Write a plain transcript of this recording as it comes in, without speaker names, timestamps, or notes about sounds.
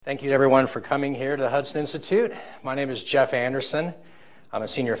Thank you to everyone for coming here to the Hudson Institute. My name is Jeff Anderson. I'm a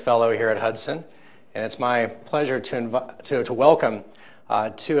senior fellow here at Hudson, and it's my pleasure to welcome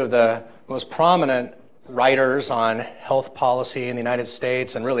two of the most prominent writers on health policy in the United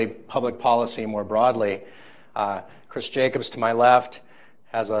States and really public policy more broadly. Chris Jacobs to my left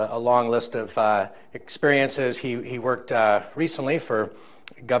has a long list of experiences. He worked recently for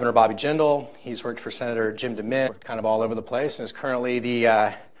Governor Bobby Jindal. He's worked for Senator Jim DeMint, kind of all over the place, and is currently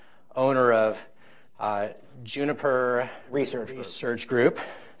the owner of Juniper Research Group.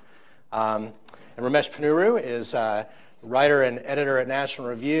 And Ramesh Ponnuru is a writer and editor at National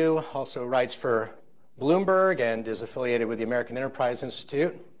Review, also writes for Bloomberg and is affiliated with the American Enterprise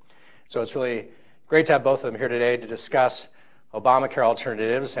Institute. So it's really great to have both of them here today to discuss Obamacare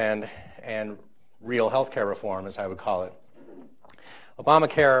alternatives and real healthcare reform, as I would call it.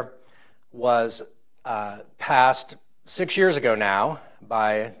 Obamacare was passed 6 years ago now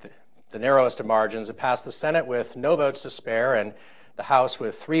by the narrowest of margins. It passed the Senate with no votes to spare and the House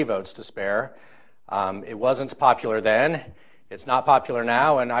with 3 votes to spare. It wasn't popular then. It's not popular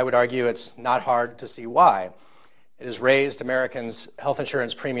now, and I would argue it's not hard to see why. It has raised Americans' health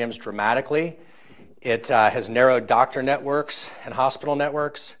insurance premiums dramatically. It has narrowed doctor networks and hospital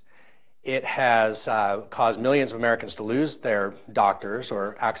networks. It has caused millions of Americans to lose their doctors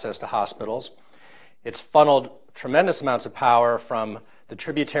or access to hospitals. It's funneled tremendous amounts of power from the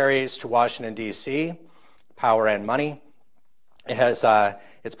tributaries to Washington, D.C., power and money.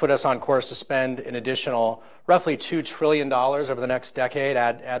 It's put us on course to spend an additional roughly $2 trillion over the next decade,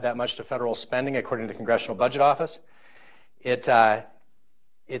 add that much to federal spending, according to the Congressional Budget Office. Its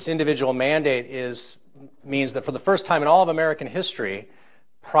individual mandate means that for the first time in all of American history,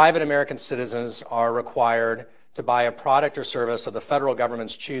 private American citizens are required to buy a product or service of the federal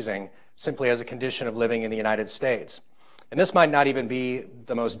government's choosing simply as a condition of living in the United States. And this might not even be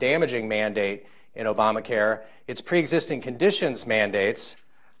the most damaging mandate in Obamacare. Its pre-existing conditions mandates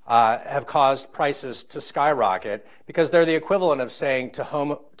have caused prices to skyrocket because they're the equivalent of saying to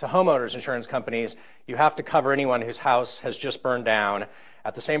homeowners insurance companies, you have to cover anyone whose house has just burned down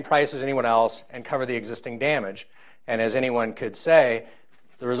at the same price as anyone else and cover the existing damage. And as anyone could say,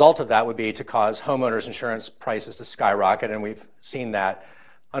 the result of that would be to cause homeowners insurance prices to skyrocket, and we've seen that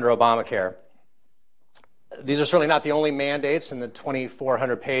under Obamacare. These are certainly not the only mandates in the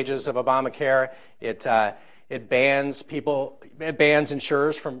 2,400 pages of Obamacare. It bans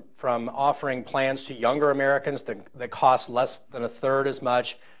insurers from offering plans to younger Americans that cost less than a third as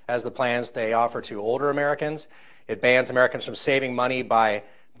much as the plans they offer to older Americans. It bans Americans from saving money by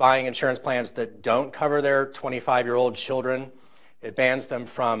buying insurance plans that don't cover their 25-year-old children. It bans them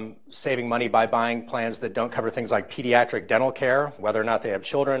from saving money by buying plans that don't cover things like pediatric dental care, whether or not they have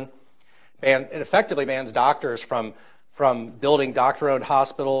children. It effectively bans doctors from building doctor-owned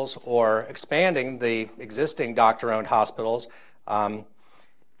hospitals or expanding the existing doctor-owned hospitals.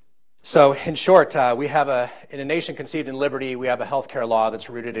 So in short, we have in a nation conceived in liberty, we have a healthcare law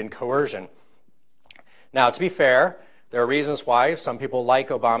that's rooted in coercion. Now, to be fair, there are reasons why some people like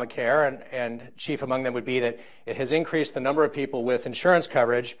Obamacare, and chief among them would be that it has increased the number of people with insurance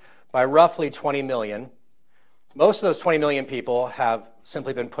coverage by roughly 20 million. Most of those 20 million people have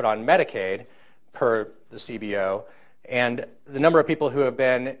simply been put on Medicaid per the CBO, and the number of people who have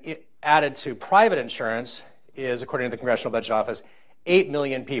been added to private insurance is, according to the Congressional Budget Office, 8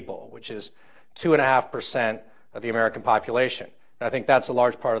 million people, which is 2.5% of the American population. And I think that's a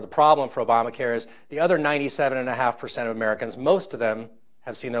large part of the problem for Obamacare is the other 97.5% of Americans, most of them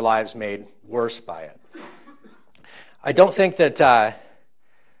have seen their lives made worse by it. I don't think that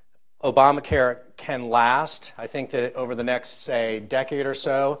Obamacare can last. I think that over the next, say, decade or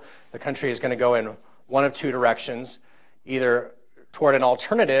so, the country is going to go in one of two directions, either toward an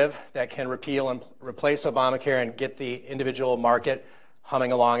alternative that can repeal and replace Obamacare and get the individual market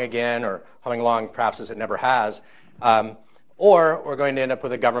humming along again, or humming along perhaps as it never has, or we're going to end up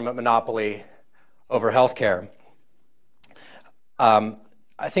with a government monopoly over health care. I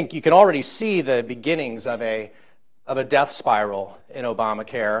think you can already see the beginnings of a death spiral in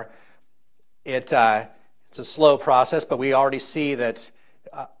Obamacare. It's a slow process, but we already see that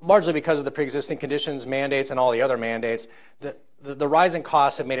largely because of the pre-existing conditions mandates and all the other mandates, the rising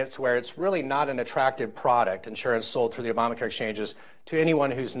costs have made it to where it's really not an attractive product, insurance sold through the Obamacare exchanges, to anyone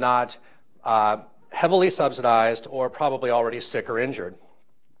who's not heavily subsidized or probably already sick or injured.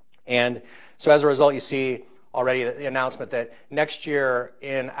 And so as a result, you see already the announcement that next year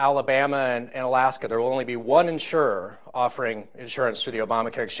in Alabama and Alaska, there will only be one insurer offering insurance through the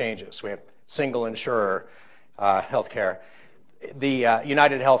Obamacare exchanges. We have single insurer healthcare. The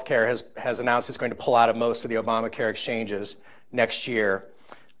United Healthcare has announced it's going to pull out of most of the Obamacare exchanges next year.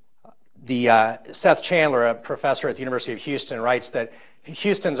 Seth Chandler, a professor at the University of Houston, writes that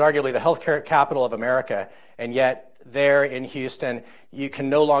Houston's arguably the healthcare capital of America, and yet there in Houston, you can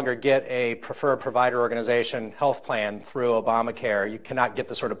no longer get a preferred provider organization health plan through Obamacare. You cannot get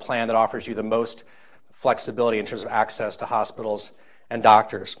the sort of plan that offers you the most flexibility in terms of access to hospitals and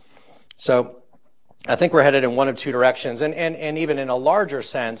doctors. So I think we're headed in one of two directions, and even in a larger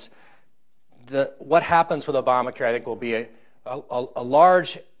sense, what happens with Obamacare, I think, will be a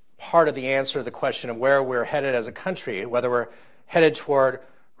large part of the answer to the question of where we're headed as a country, whether we're headed toward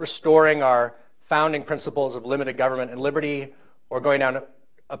restoring our founding principles of limited government and liberty, or going down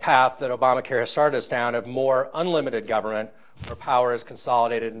a path that Obamacare has started us down of more unlimited government, where power is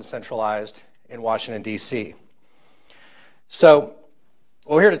consolidated and centralized in Washington, D.C. So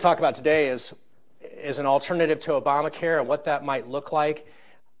what we're here to talk about today is an alternative to Obamacare and what that might look like.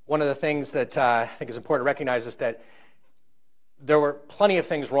 One of the things that I think is important to recognize is that there were plenty of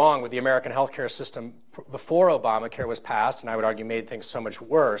things wrong with the American healthcare system before Obamacare was passed, and I would argue made things so much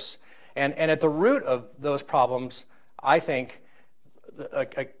worse. And at the root of those problems, I think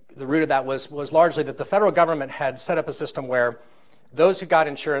the root of that was largely that the federal government had set up a system where those who got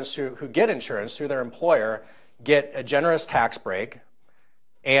insurance, who get insurance through their employer, get a generous tax break,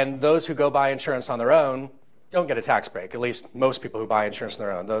 and those who go buy insurance on their own don't get a tax break, at least most people who buy insurance on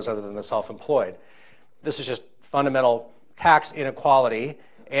their own, those other than the self-employed. This is just fundamental tax inequality,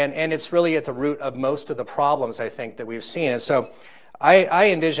 and it's really at the root of most of the problems, I think, that we've seen. And so I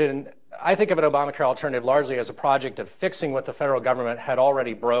think of an Obamacare alternative largely as a project of fixing what the federal government had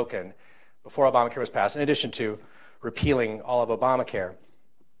already broken before Obamacare was passed, in addition to repealing all of Obamacare.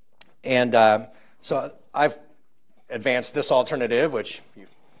 And so I've advanced this alternative, which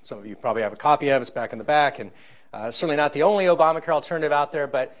some of you probably have a copy of. It's back in the back, and certainly not the only Obamacare alternative out there,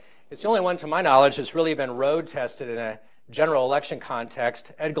 but it's the only one, to my knowledge, that's really been road tested in a general election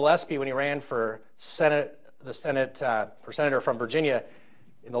context. Ed Gillespie, when he ran for senator from Virginia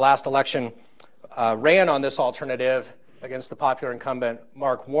in the last election, ran on this alternative against the popular incumbent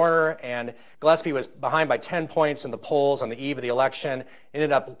Mark Warner, and Gillespie was behind by 10 points in the polls on the eve of the election,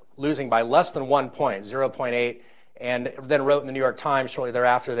 ended up losing by less than 1 point, 0.8, and then wrote in the New York Times shortly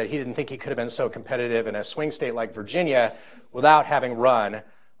thereafter that he didn't think he could have been so competitive in a swing state like Virginia without having run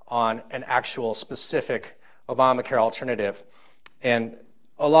on an actual specific Obamacare alternative. And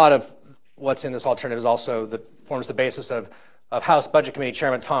a lot of what's in this alternative is also forms the basis of House Budget Committee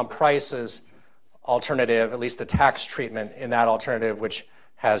Chairman Tom Price's alternative, at least the tax treatment in that alternative, which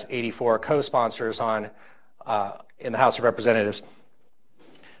has 84 co-sponsors in the House of Representatives.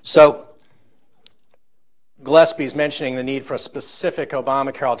 So Gillespie's mentioning the need for a specific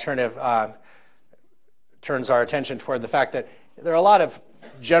Obamacare alternative turns our attention toward the fact that there are a lot of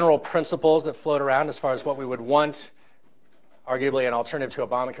general principles that float around as far as what we would want, arguably, an alternative to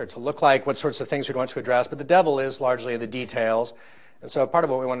Obamacare to look like, what sorts of things we'd want to address, but the devil is largely in the details. And so part of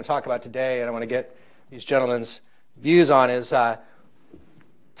what we want to talk about today, and I want to get these gentlemen's views on, is I've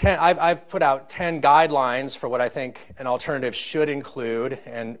put out 10 guidelines for what I think an alternative should include,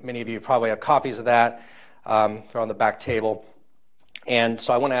 and many of you probably have copies of that. They're on the back table. And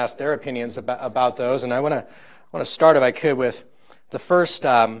so I want to ask their opinions about those, and I want to start, if I could, with the first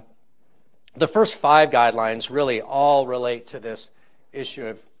 5 guidelines really all relate to this issue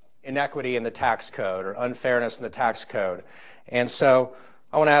of inequity in the tax code or unfairness in the tax code. And so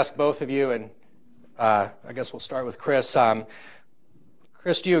I want to ask both of you, and I guess we'll start with Chris.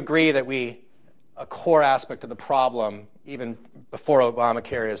 Chris, do you agree that a core aspect of the problem, even before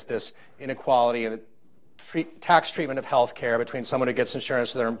Obamacare, is this inequality in the tax treatment of health care between someone who gets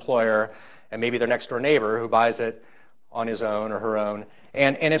insurance to their employer and maybe their next door neighbor who buys it on his own or her own?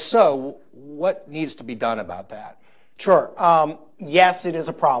 And if so, what needs to be done about that? Sure. Yes, it is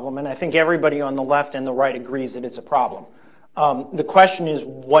a problem, and I think everybody on the left and the right agrees that it's a problem. The question is,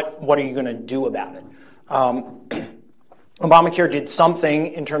 what are you going to do about it? Obamacare did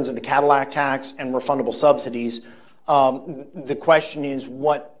something in terms of the Cadillac tax and refundable subsidies. The question is,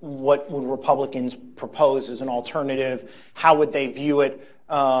 what would Republicans propose as an alternative? How would they view it?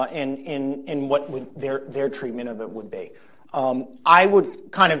 And what would their treatment of it would be? I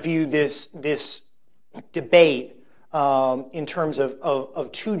would kind of view this debate in terms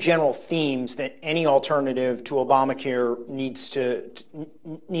of 2 general themes that any alternative to Obamacare needs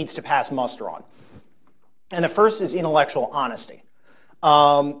to pass muster on. And the first is intellectual honesty,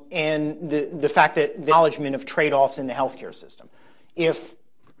 and the fact that the acknowledgement of trade-offs in the healthcare system. If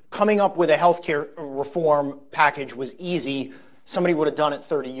coming up with a healthcare reform package was easy, somebody would have done it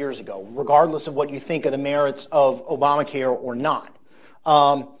 30 years ago, regardless of what you think of the merits of Obamacare or not.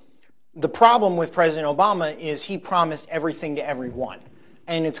 The problem with President Obama is he promised everything to everyone.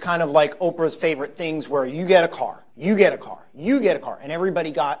 and it's kind of like Oprah's favorite things where you get a car, you get a car, you get a car. And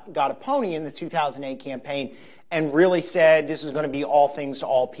everybody got a pony in the 2008 campaign and really said this is going to be all things to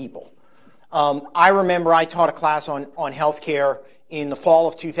all people. I remember I taught a class on healthcare in the fall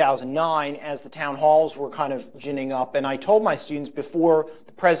of 2009 as the town halls were kind of ginning up. And I told my students before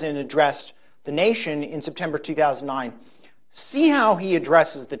the president addressed the nation in September 2009, see how he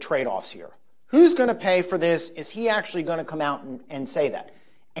addresses the trade-offs here. Who's going to pay for this? Is he actually going to come out and say that?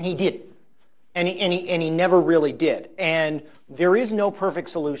 And he didn't. And he never really did. And there is no perfect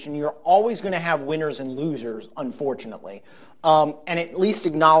solution. You're always going to have winners and losers, unfortunately, and at least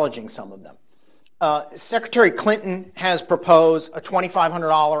acknowledging some of them. Secretary Clinton has proposed a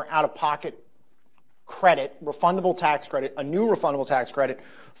 $2,500 out-of-pocket credit, refundable tax credit, a new refundable tax credit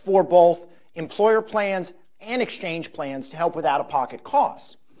for both employer plans and exchange plans to help with out-of-pocket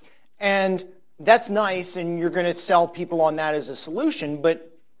costs. And that's nice, and you're going to sell people on that as a solution, but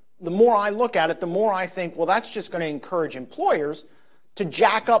the more I look at it, the more I think, well, that's just going to encourage employers to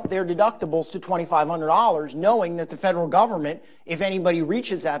jack up their deductibles to $2,500, knowing that the federal government, if anybody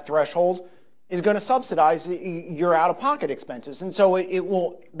reaches that threshold, is going to subsidize your out-of-pocket expenses. And so it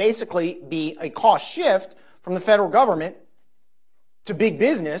will basically be a cost shift from the federal government to big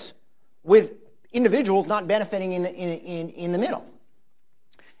business, with individuals not benefiting in the middle.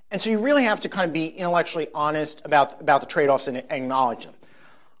 And so you really have to kind of be intellectually honest about the trade-offs and acknowledge them.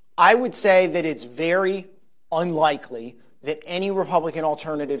 I would say that it's very unlikely that any Republican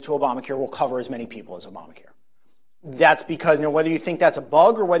alternative to Obamacare will cover as many people as Obamacare. That's because, whether you think that's a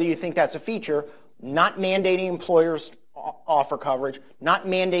bug or whether you think that's a feature, not mandating employers offer coverage, not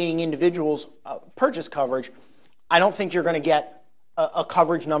mandating individuals purchase coverage, I don't think you're going to get a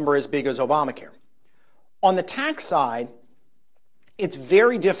coverage number as big as Obamacare. On the tax side, it's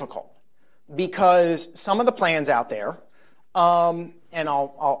very difficult because some of the plans out there, and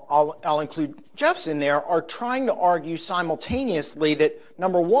I'll include Jeff's in there, are trying to argue simultaneously that,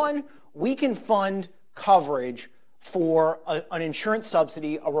 number one, we can fund coverage for an insurance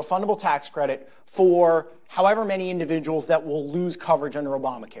subsidy, a refundable tax credit for however many individuals that will lose coverage under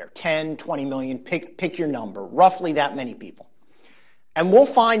Obamacare, 10, 20 million, pick your number, roughly that many people. And we'll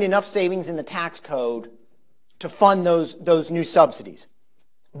find enough savings in the tax code to fund those new subsidies.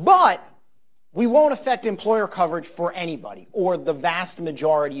 But we won't affect employer coverage for anybody or the vast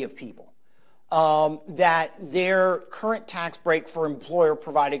majority of people. That their current tax break for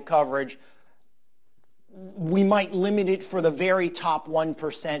employer-provided coverage, we might limit it for the very top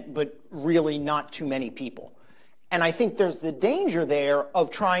 1%, but really not too many people. And I think there's the danger there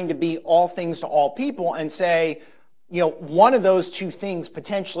of trying to be all things to all people and say, one of those two things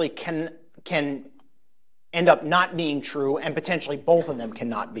potentially can end up not being true, and potentially both of them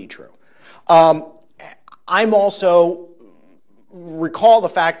cannot be true. I'm also recall the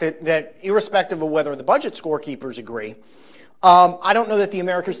fact that irrespective of whether the budget scorekeepers agree, I don't know that the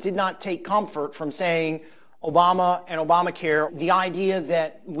Americans did not take comfort from saying Obama and Obamacare, the idea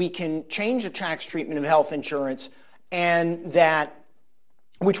that we can change the tax treatment of health insurance, and that,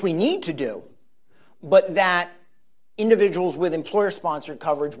 which we need to do, but that individuals with employer-sponsored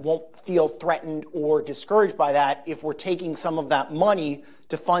coverage won't feel threatened or discouraged by that if we're taking some of that money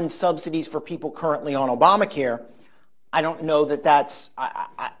to fund subsidies for people currently on Obamacare. I don't know that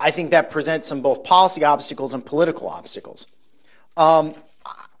I think that presents some both policy obstacles and political obstacles. I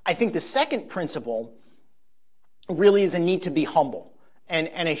think the second principle really is a need to be humble and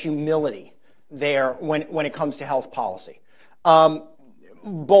a humility there when it comes to health policy.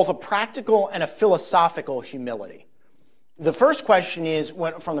 Both a practical and a philosophical humility. The first question is,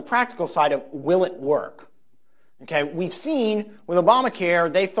 from the practical side of, will it work? Okay, we've seen with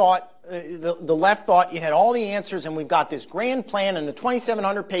Obamacare, they thought, the left thought it had all the answers and we've got this grand plan and the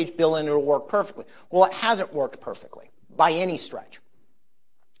 2,700-page bill and it'll work perfectly. Well, it hasn't worked perfectly by any stretch.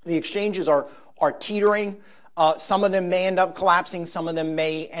 The exchanges are teetering. Some of them may end up collapsing. Some of them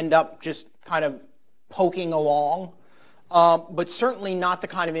may end up just kind of poking along. But certainly not the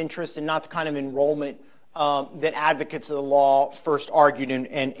kind of interest and not the kind of enrollment that advocates of the law first argued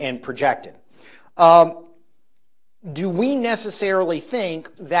and projected. Do we necessarily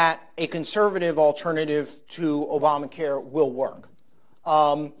think that a conservative alternative to Obamacare will work?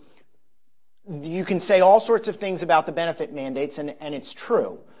 You can say all sorts of things about the benefit mandates, and it's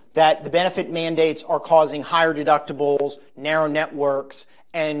true that the benefit mandates are causing higher deductibles, narrow networks,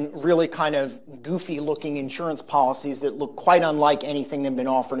 and really kind of goofy-looking insurance policies that look quite unlike anything that have been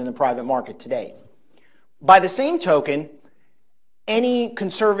offered in the private market today. By the same token, any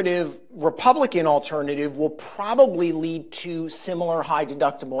conservative Republican alternative will probably lead to similar high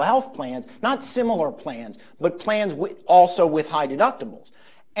deductible health plans, not similar plans, but plans also with high deductibles.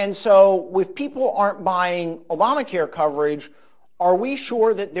 And so if people aren't buying Obamacare coverage, are we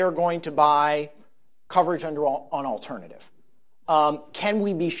sure that they're going to buy coverage under an alternative? Can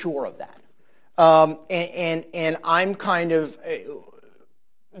we be sure of that? And I'm kind of,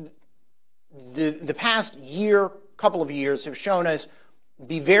 the past couple of years have shown us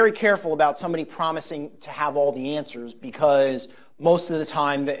be very careful about somebody promising to have all the answers, because most of the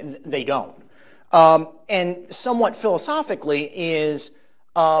time they don't. And somewhat philosophically is,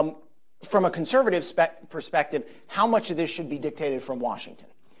 from a conservative perspective, how much of this should be dictated from Washington?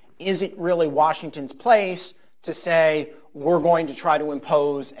 Is it really Washington's place to say we're going to try to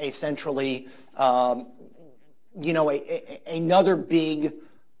impose a centrally, another big,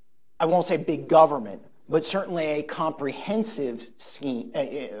 I won't say big government, but certainly a comprehensive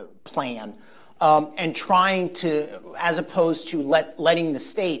plan, and trying to, as opposed to letting the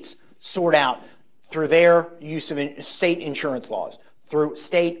states sort out through their use of state insurance laws, through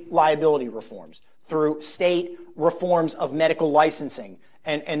state liability reforms, through state reforms of medical licensing,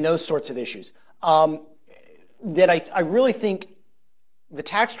 and those sorts of issues. That I really think the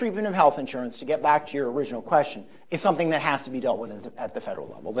tax treatment of health insurance, to get back to your original question, is something that has to be dealt with at the federal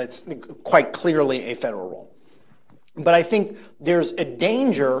level. That's quite clearly a federal role. But I think there's a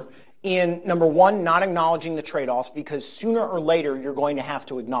danger in, number one, not acknowledging the trade-offs, because sooner or later you're going to have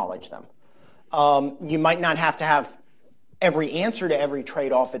to acknowledge them. You might not have to have every answer to every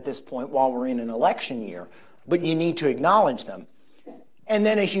trade-off at this point while we're in an election year, but you need to acknowledge them. And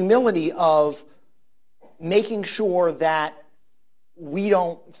then a humility of making sure that we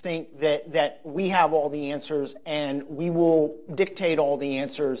don't think that we have all the answers and we will dictate all the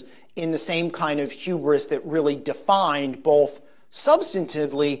answers in the same kind of hubris that really defined both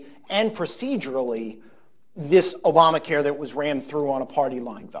substantively and procedurally this Obamacare that was rammed through on a party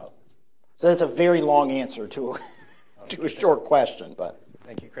line vote. So that's a very long answer to a short question. But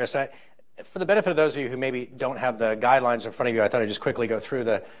thank you, Chris. For the benefit of those of you who maybe don't have the guidelines in front of you, I thought I'd just quickly go through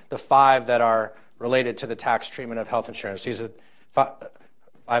the 5 that are related to the tax treatment of health insurance. These are 5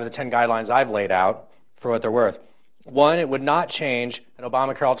 of the 10 guidelines I've laid out for what they're worth. 1, it would not change, an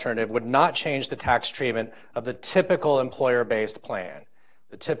Obamacare alternative would not change the tax treatment of the typical employer-based plan,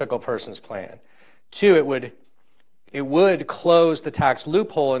 the typical person's plan. 2, it would close the tax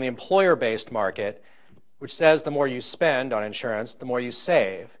loophole in the employer-based market, which says the more you spend on insurance, the more you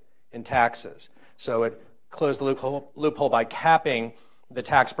save in taxes. So it closed the loophole by capping the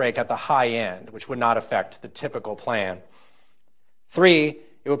tax break at the high end, which would not affect the typical plan. 3,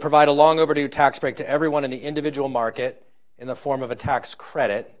 it would provide a long overdue tax break to everyone in the individual market in the form of a tax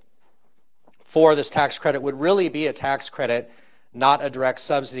credit. 4, this tax credit would really be a tax credit, not a direct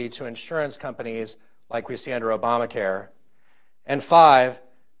subsidy to insurance companies like we see under Obamacare. And 5,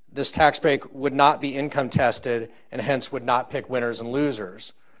 this tax break would not be income tested and hence would not pick winners and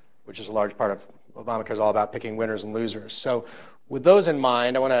losers, which is a large part of Obamacare, is all about picking winners and losers. So with those in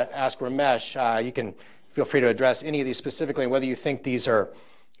mind, I want to ask Ramesh, you can feel free to address any of these specifically, and whether you think these are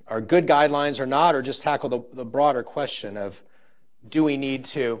good guidelines or not, or just tackle the broader question of, do we need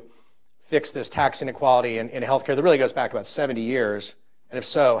to fix this tax inequality in healthcare that really goes back about 70 years? And if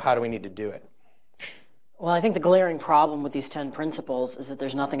so, how do we need to do it? Well, I think the glaring problem with these 10 principles is that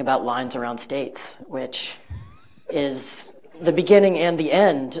there's nothing about lines around states, which is the beginning and the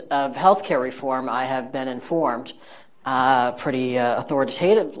end of healthcare reform. I have been informed pretty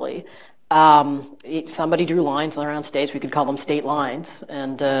authoritatively. Somebody drew lines around states. We could call them state lines,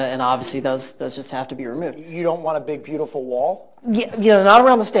 and obviously those just have to be removed. you don't want a big, beautiful wall? Yeah, not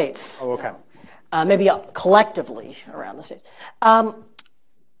around the states. Oh, okay. Maybe collectively around the states.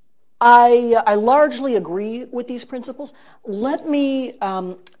 I largely agree with these principles. Let me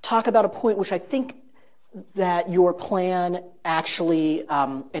talk about a point which I think that your plan actually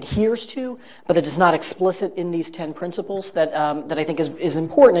adheres to, but that is not explicit in these 10 principles that I think is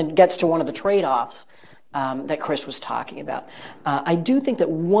important and gets to one of the trade-offs that Chris was talking about. I do think that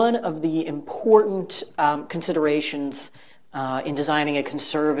one of the important considerations in designing a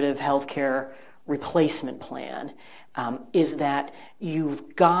conservative healthcare replacement plan is that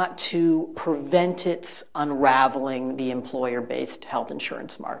you've got to prevent it unraveling the employer-based health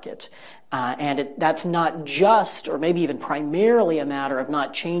insurance market. That's not just, or maybe even primarily, a matter of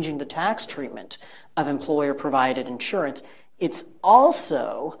not changing the tax treatment of employer-provided insurance. It's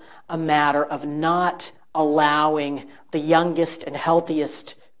also a matter of not allowing the youngest and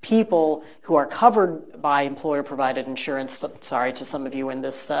healthiest people who are covered by employer-provided insurance, sorry to some of you in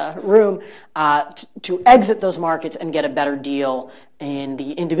this room, to exit those markets and get a better deal in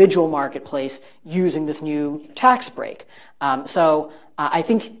the individual marketplace using this new tax break. I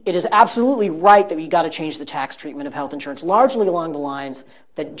think it is absolutely right that we got to change the tax treatment of health insurance, largely along the lines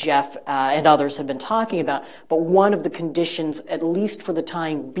that Jeff and others have been talking about. But one of the conditions, at least for the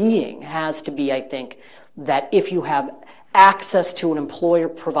time being, has to be, I think, that if you have access to an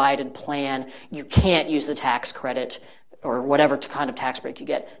employer-provided plan, you can't use the tax credit or whatever kind of tax break you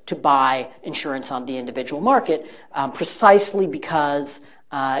get to buy insurance on the individual market, precisely because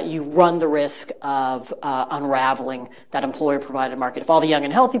you run the risk of unraveling that employer-provided market. If all the young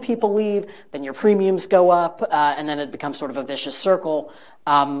and healthy people leave, then your premiums go up, and then it becomes sort of a vicious circle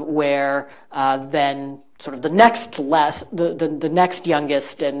where then sort of the next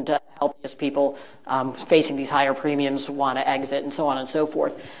youngest and healthiest people facing these higher premiums want to exit, and so on and so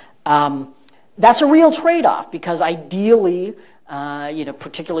forth. That's a real trade-off, because ideally,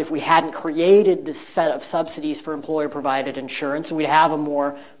 particularly if we hadn't created this set of subsidies for employer-provided insurance, we'd have a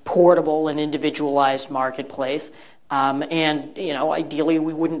more portable and individualized marketplace. Ideally,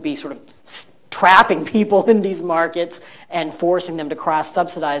 we wouldn't be sort of trapping people in these markets and forcing them to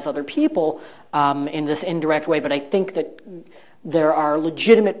cross-subsidize other people in this indirect way. But I think that there are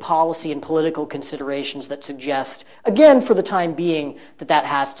legitimate policy and political considerations that suggest, again, for the time being, that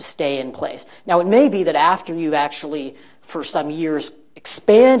has to stay in place. Now, it may be that after you've actually, for some years,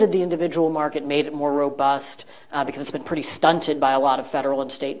 expanded the individual market, made it more robust, because it's been pretty stunted by a lot of federal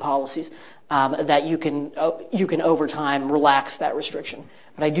and state policies, that you can over time relax that restriction.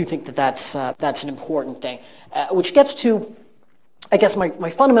 But I do think that's an important thing, which gets to, I guess, my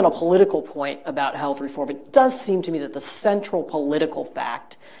fundamental political point about health reform. It does seem to me that the central political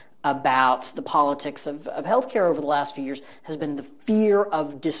fact about the politics of healthcare over the last few years has been the fear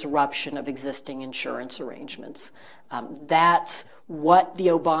of disruption of existing insurance arrangements. That's what the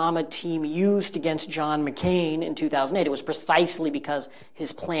Obama team used against John McCain in 2008. It was precisely because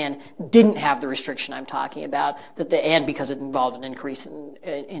his plan didn't have the restriction I'm talking about, and because it involved an increase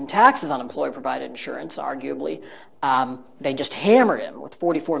in taxes on employer-provided insurance, arguably. They just hammered him with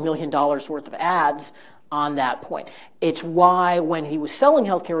 $44 million worth of ads on that point. It's why when he was selling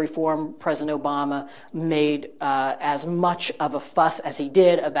healthcare reform, President Obama made as much of a fuss as he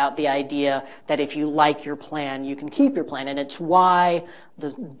did about the idea that if you like your plan, you can keep your plan. And it's why the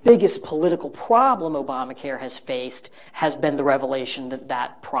biggest political problem Obamacare has faced has been the revelation that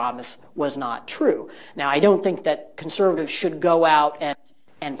that promise was not true. Now, I don't think that conservatives should go out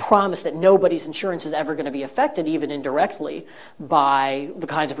and promise that nobody's insurance is ever going to be affected, even indirectly, by the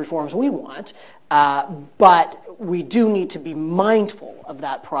kinds of reforms we want. But we do need to be mindful of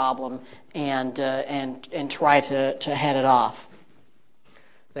that problem and try to head it off.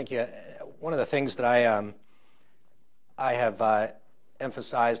 Thank you. One of the things that I have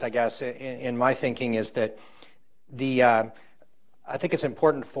emphasized, I guess, in my thinking is that I think it's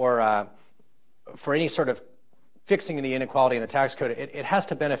important for any sort of fixing the inequality in the tax code, it has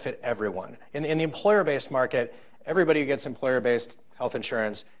to benefit everyone. In the employer-based market, everybody who gets employer-based health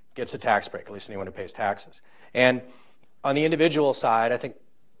insurance gets a tax break, at least anyone who pays taxes. And on the individual side, I think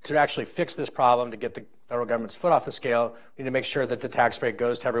to actually fix this problem, to get the federal government's foot off the scale, we need to make sure that the tax break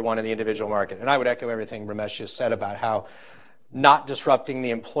goes to everyone in the individual market. And I would echo everything Ramesh just said about how not disrupting the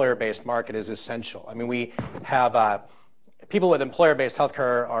employer-based market is essential. I mean, we have people with employer-based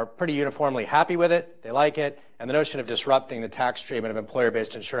healthcare are pretty uniformly happy with it. They like it. And the notion of disrupting the tax treatment of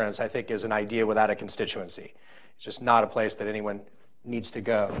employer-based insurance, I think, is an idea without a constituency. It's just not a place that anyone needs to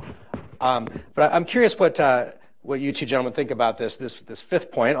go. But I'm curious what you two gentlemen think about this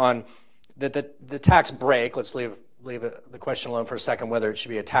fifth point on the tax break. Let's leave the question alone for a second, whether it should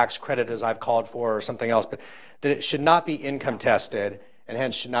be a tax credit, as I've called for, or something else, but that it should not be income tested and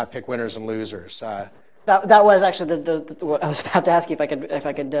hence should not pick winners and losers. That was actually what I was about to ask you if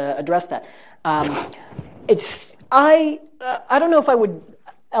I could address that. I don't know if I would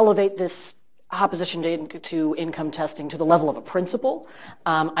elevate this opposition to income testing to the level of a principle.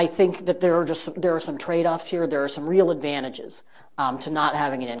 I think that there are some trade-offs here. There are some real advantages to not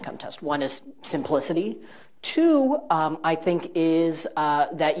having an income test. One is simplicity. Two, I think, is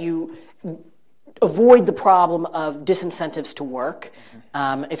that you avoid the problem of disincentives to work.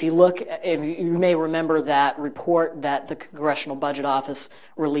 If you may remember that report that the Congressional Budget Office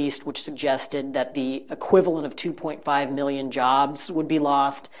released, which suggested that the equivalent of 2.5 million jobs would be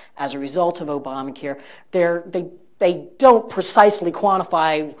lost as a result of Obamacare. They don't precisely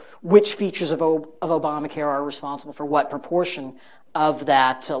quantify which features of Obamacare are responsible for what proportion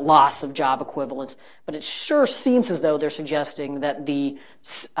that loss of job equivalence. But it sure seems as though they're suggesting that the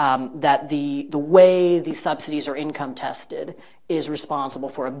way these subsidies are income tested is responsible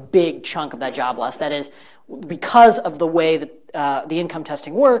for a big chunk of that job loss. That is, because of the way that the income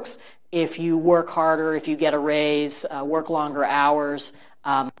testing works, if you work harder, if you get a raise, work longer hours,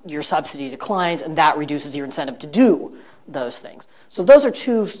 your subsidy declines, and that reduces your incentive to do those things. So those are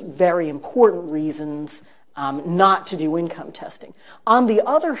two very important reasons not to do income testing. On the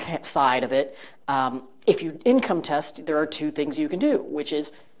other side of it, if you income test, there are two things you can do, which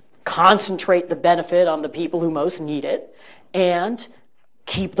is concentrate the benefit on the people who most need it and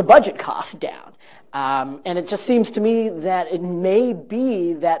keep the budget costs down. And it just seems to me that it may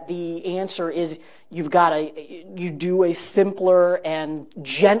be that the answer is you do a simpler and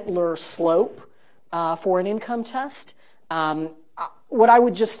gentler slope for an income test. What I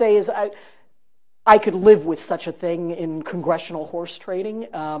would just say is I could live with such a thing in congressional horse trading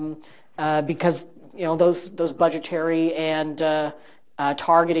because those budgetary and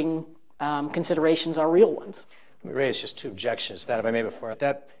targeting considerations are real ones. Let me raise just two objections to that, if I may, before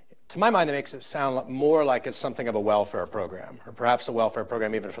that. To my mind, that makes it sound more like it's something of a welfare program, or perhaps a welfare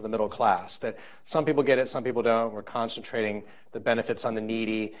program even for the middle class, that some people get it, some people don't. We're concentrating the benefits on the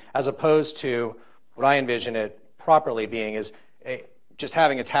needy, as opposed to what I envision it properly being is just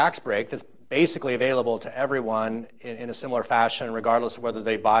having a tax break that's basically available to everyone in a similar fashion, regardless of whether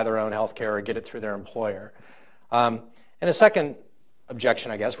they buy their own health care or get it through their employer. And a second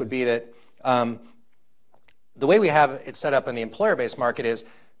objection, I guess, would be that the way we have it set up in the employer-based market is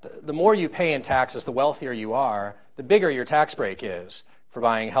the more you pay in taxes, the wealthier you are, the bigger your tax break is for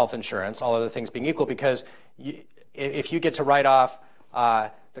buying health insurance, all other things being equal, because if you get to write off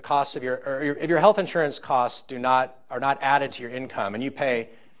the costs of if your health insurance costs are not added to your income and you pay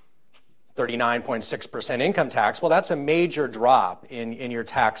 39.6% income tax, well, that's a major drop in your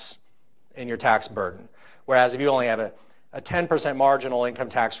tax burden. Whereas if you only have a 10% marginal income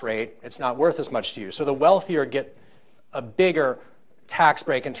tax rate, it's not worth as much to you. So the wealthier get a bigger tax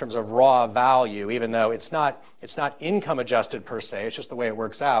break in terms of raw value, even though it's not income adjusted per se. It's just the way it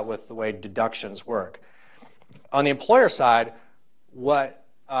works out with the way deductions work. On the employer side, what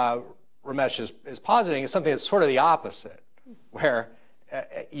Ramesh is positing is something that's sort of the opposite, where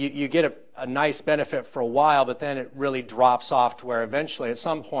you get a nice benefit for a while, but then it really drops off to where eventually at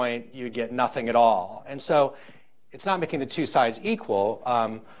some point you get nothing at all. And so it's not making the two sides equal.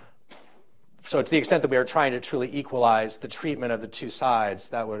 So to the extent that we are trying to truly equalize the treatment of the two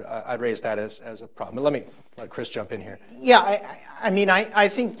sides, I'd raise that as a problem. But let me let Chris jump in here. Yeah, I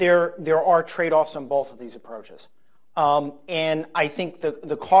think there are trade-offs on both of these approaches. And I think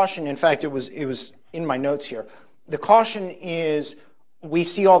the caution, in fact, it was in my notes here, the caution is we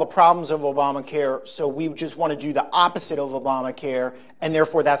see all the problems of Obamacare, so we just want to do the opposite of Obamacare, and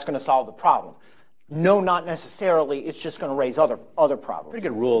therefore that's going to solve the problem. No, not necessarily. It's just going to raise other problems. Pretty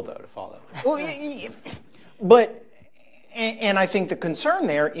good rule, though, to follow. But I think the concern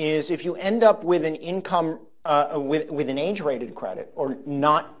there is if you end up with an income, with an age-rated credit or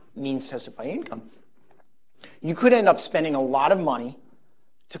not means tested by income, you could end up spending a lot of money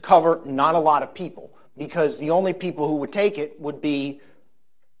to cover not a lot of people, because the only people who would take it would be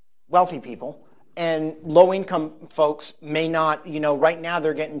wealthy people, and low-income folks may not, right now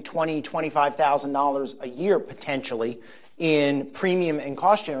they're getting $20,000, $25,000 a year potentially in premium and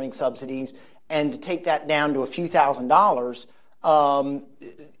cost-sharing subsidies, and to take that down to a few $1,000s,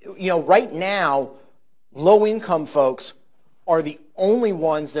 right now, low-income folks are the only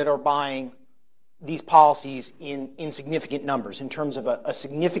ones that are buying these policies in significant numbers, in terms of a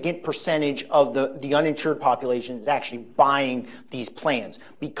significant percentage of the uninsured population is actually buying these plans,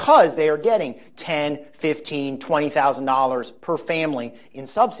 because they are getting $10,000, $15,000, $20,000 per family in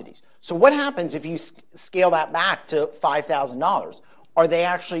subsidies. So what happens if you scale that back to $5,000? Are they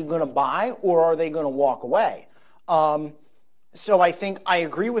actually going to buy, or are they going to walk away? So I think I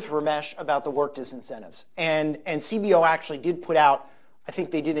agree with Ramesh about the work disincentives. And CBO actually did put out, I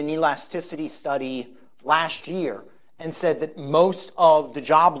think they did an elasticity study last year and said that most of the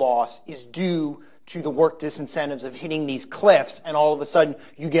job loss is due to the work disincentives of hitting these cliffs, and all of a sudden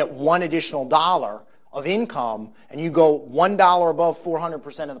you get one additional dollar of income and you go $1 above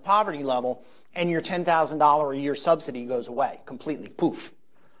 400% of the poverty level, and your $10,000 a year subsidy goes away completely, poof.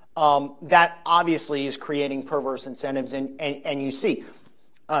 That obviously is creating perverse incentives, and you see.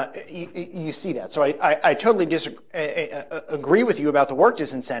 You see that. So I totally agree with you about the work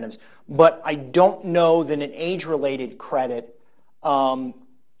disincentives, but I don't know that an age-related credit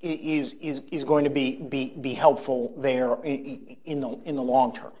is going to be helpful there in the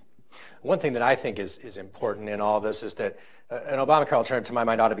long term. One thing that I think is important in all of this is that an Obamacare alternative, to my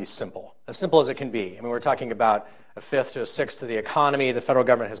mind, ought to be simple as it can be. I mean, we're talking about a fifth to a sixth of the economy. The federal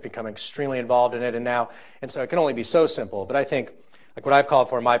government has become extremely involved in it, and so it can only be so simple. But I think, like what I've called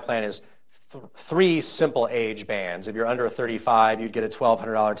for in my plan is three simple age bands. If you're under 35, you'd get a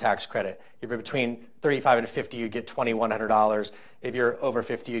 $1,200 tax credit. If you're between 35 and 50, you'd get $2,100. If you're over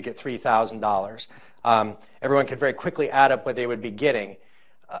 50, you'd get $3,000. Everyone could very quickly add up what they would be getting.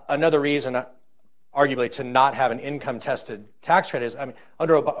 Another reason, arguably, to not have an income-tested tax credit is, I mean,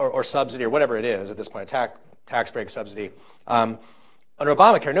 under or subsidy or whatever it is at this point, tax break subsidy. Under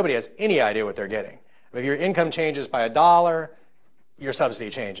Obamacare, nobody has any idea what they're getting. If your income changes by $1, your subsidy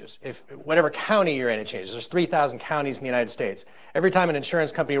changes. If whatever county you're in, it changes. There's 3,000 counties in the United States. Every time an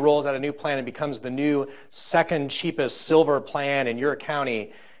insurance company rolls out a new plan and becomes the new second cheapest silver plan in your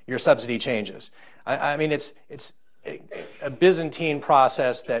county, your subsidy changes. I mean, it's a Byzantine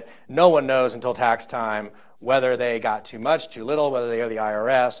process that no one knows until tax time whether they got too much, too little, whether they owe the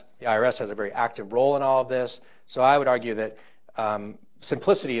IRS. The IRS has a very active role in all of this. So I would argue that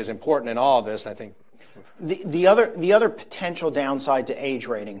simplicity is important in all of this, and I think the other potential downside to age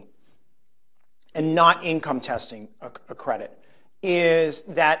rating and not income testing a credit is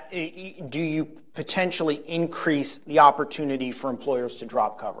that do you potentially increase the opportunity for employers to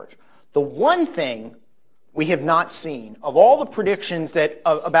drop coverage? The one thing we have not seen of all the predictions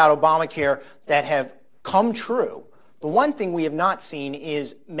about Obamacare that have come true, the one thing we have not seen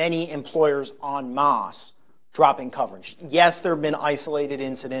is many employers en masse dropping coverage. Yes, there have been isolated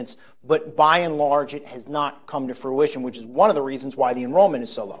incidents, but by and large, it has not come to fruition, which is one of the reasons why the enrollment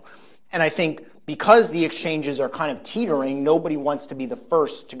is so low. And I think because the exchanges are kind of teetering, nobody wants to be the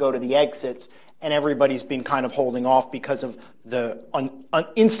first to go to the exits, and everybody's been kind of holding off because of the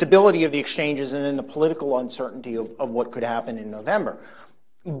instability of the exchanges and then the political uncertainty of what could happen in November.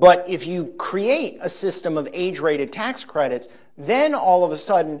 But if you create a system of age-rated tax credits, then all of a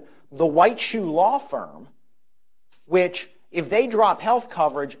sudden, the white shoe law firm, which if they drop health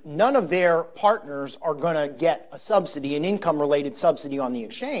coverage, none of their partners are going to get a subsidy, an income-related subsidy on the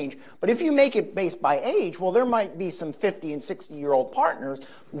exchange. But if you make it based by age, well, there might be some 50 and 60-year-old partners.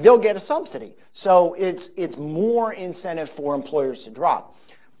 They'll get a subsidy. So it's more incentive for employers to drop.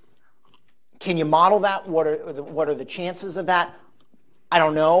 Can you model that? What are the chances of that? I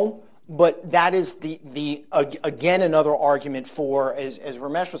don't know. But that is again another argument for, as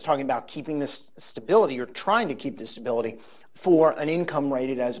Ramesh was talking about, keeping this stability or trying to keep this stability for an income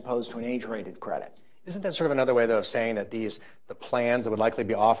rated as opposed to an age rated credit. Isn't that sort of another way, though, of saying that the plans that would likely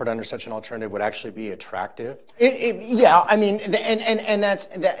be offered under such an alternative would actually be attractive? Yeah, I mean, and that's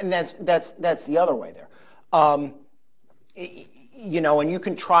the other way there. You know, and you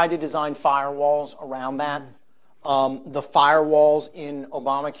can try to design firewalls around that. The firewalls in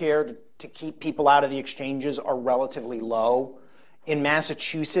Obamacare to keep people out of the exchanges are relatively low. In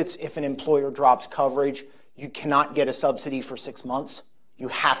Massachusetts, if an employer drops coverage, you cannot get a subsidy for 6 months. You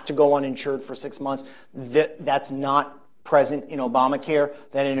have to go uninsured for 6 months. That's not present in Obamacare,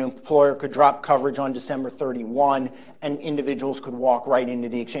 that an employer could drop coverage on December 31 and individuals could walk right into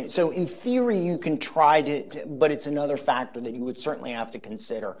the exchange. So in theory, you can try to, but it's another factor that you would certainly have to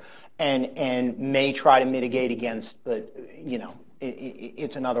consider and may try to mitigate against, but you know,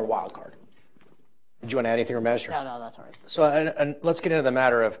 it's another wild card. Did you want to add anything, Ramesh? No, that's all right. So and let's get into the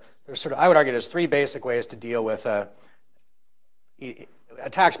matter of, I would argue there's three basic ways to deal with a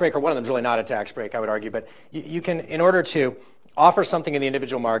tax break, or one of them is really not a tax break, I would argue, but you can, in order to offer something in the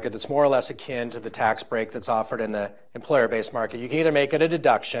individual market that's more or less akin to the tax break that's offered in the employer-based market, you can either make it a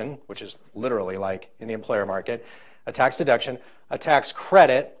deduction, which is literally like in the employer market, a tax deduction, a tax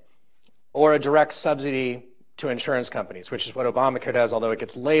credit, or a direct subsidy to insurance companies, which is what Obamacare does, although it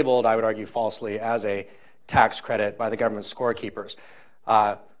gets labeled, I would argue falsely, as a tax credit by the government scorekeepers.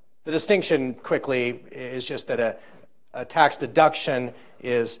 The distinction, quickly, is just that a tax deduction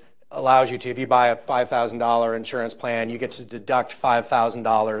allows you to, if you buy a $5,000 insurance plan, you get to deduct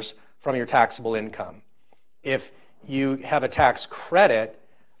 $5,000 from your taxable income. If you have a tax credit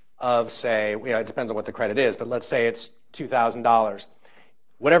of, say, it depends on what the credit is, but let's say it's $2,000.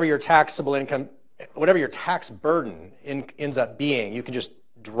 Whatever your taxable income, whatever your tax burden ends up being, you can just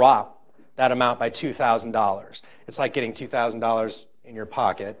drop that amount by $2,000. It's like getting $2,000 in your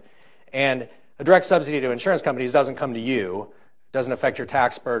pocket. And a direct subsidy to insurance companies doesn't come to you, doesn't affect your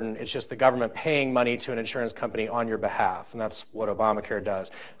tax burden. It's just the government paying money to an insurance company on your behalf, and that's what Obamacare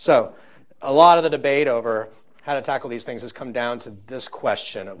does. So a lot of the debate over how to tackle these things has come down to this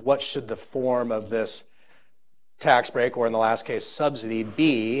question of what should the form of this tax break, or in the last case, subsidy,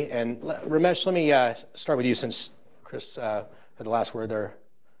 be. And Ramesh, let me start with you, since Chris had the last word there.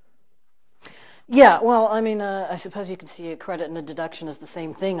 Yeah, well, I mean, I suppose you could see a credit and a deduction as the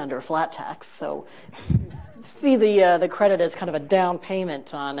same thing under a flat tax. So see the credit as kind of a down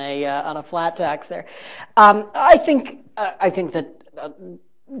payment on a flat tax there. I think that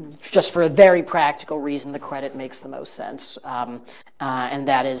just for a very practical reason, the credit makes the most sense, and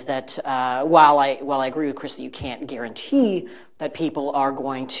that is that while I agree with Chris that you can't guarantee that people are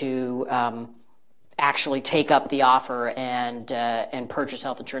going to actually take up the offer and purchase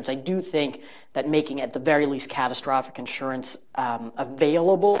health insurance, I do think that making at the very least catastrophic insurance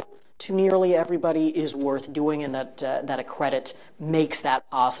available to nearly everybody is worth doing, and that a credit makes that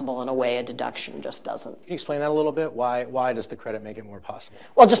possible in a way a deduction just doesn't. Can you explain that a little bit? Why does the credit make it more possible?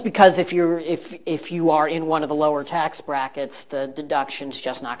 Well, just because if you are in one of the lower tax brackets, the deduction's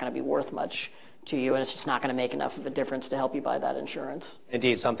just not going to be worth much to you, and it's just not going to make enough of a difference to help you buy that insurance.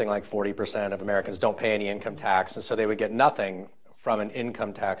 Indeed, something like 40% of Americans don't pay any income tax, and so they would get nothing from an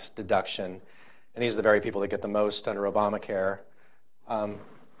income tax deduction. And these are the very people that get the most under Obamacare.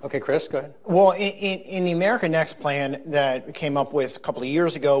 Okay, Chris, go ahead. Well, in the America Next plan that we came up with a couple of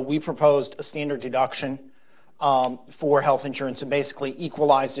years ago, we proposed a standard deduction for health insurance and basically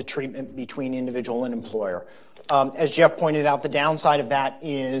equalized the treatment between individual and employer. As Jeff pointed out, the downside of that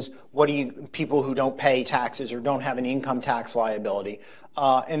is people who don't pay taxes or don't have an income tax liability.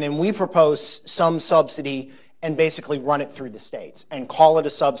 And then we propose some subsidy and basically run it through the states and call it a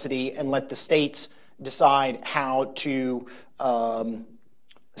subsidy and let the states decide how to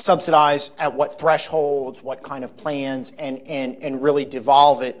subsidize at what thresholds, what kind of plans, and really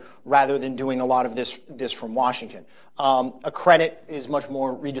devolve it rather than doing a lot of this from Washington. A credit is much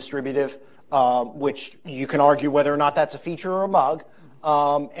more redistributive, which you can argue whether or not that's a feature or a bug.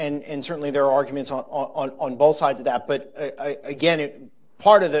 And certainly there are arguments on both sides of that. But again,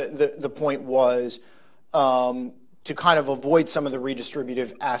 part of the point was to kind of avoid some of the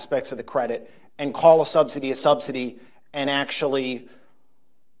redistributive aspects of the credit and call a subsidy and actually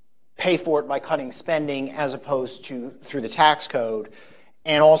pay for it by cutting spending as opposed to through the tax code,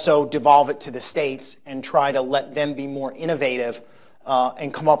 and also devolve it to the states and try to let them be more innovative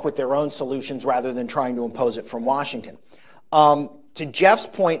and come up with their own solutions rather than trying to impose it from Washington. To Jeff's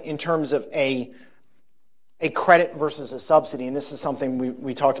point in terms of a credit versus a subsidy, and this is something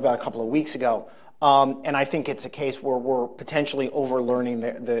we talked about a couple of weeks ago, and I think it's a case where we're potentially overlearning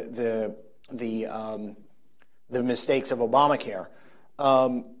the mistakes of Obamacare.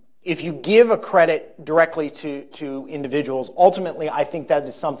 If you give a credit directly to individuals, ultimately I think that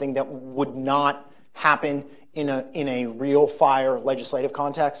is something that would not happen in a real fire legislative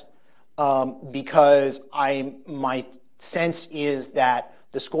context, because my sense is that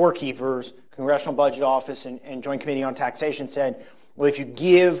the scorekeepers, Congressional Budget Office and Joint Committee on Taxation said, well, if you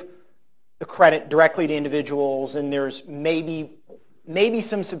give the credit directly to individuals and there's maybe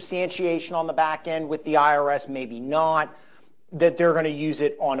some substantiation on the back end with the IRS, maybe not, that they're going to use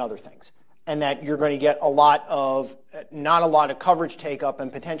it on other things, and that you're going to get not a lot of coverage take up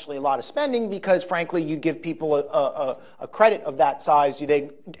and potentially a lot of spending, because frankly you give people a credit of that size. Do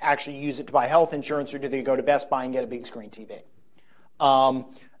they actually use it to buy health insurance, or do they go to Best Buy and get a big screen TV?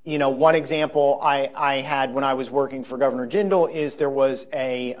 One example I had when I was working for Governor Jindal is there was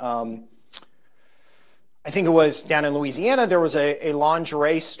I think it was down in Louisiana, there was a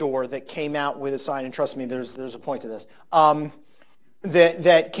lingerie store that came out with a sign, and trust me, there's a point to this,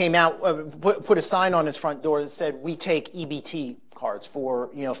 that came out, put a sign on its front door that said, we take EBT cards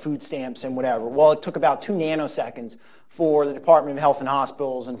for food stamps and whatever. Well, it took about 2 nanoseconds for the Department of Health and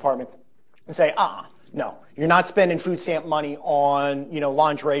Hospitals and Department to say, no, you're not spending food stamp money on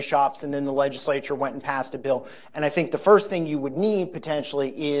lingerie shops. And then the legislature went and passed a bill. And I think the first thing you would need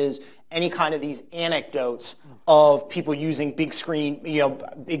potentially is any kind of these anecdotes of people using big screen.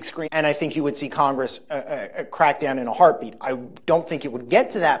 And I think you would see Congress crack down in a heartbeat. I don't think it would get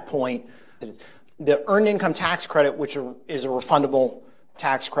to that point. The Earned Income Tax Credit, which is a refundable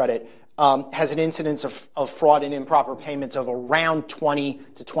tax credit, has an incidence of fraud and improper payments of around 20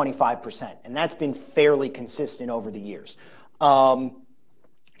 to 25%. And that's been fairly consistent over the years. And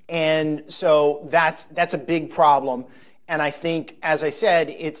so that's a big problem. And I think, as I said,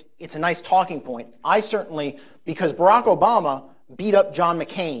 it's a nice talking point. Because Barack Obama beat up John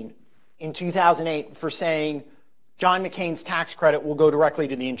McCain in 2008 for saying John McCain's tax credit will go directly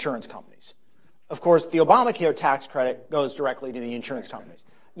to the insurance companies. Of course, the Obamacare tax credit goes directly to the insurance companies.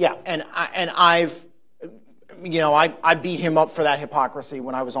 Yeah, and I beat him up for that hypocrisy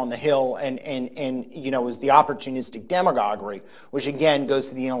when I was on the Hill, and it was the opportunistic demagoguery, which again goes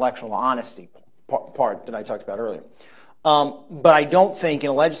to the intellectual honesty part that I talked about earlier. But I don't think in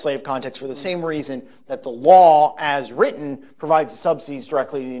a legislative context, for the same reason that the law as written provides the subsidies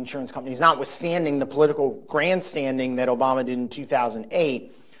directly to the insurance companies, notwithstanding the political grandstanding that Obama did in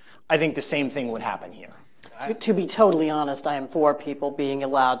 2008, I think the same thing would happen here. To be totally honest, I am for people being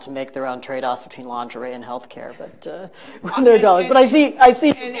allowed to make their own trade-offs between lingerie and healthcare, but when they're dollars. But I see.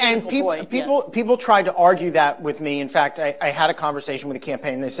 And people tried to argue that with me. In fact, I had a conversation with a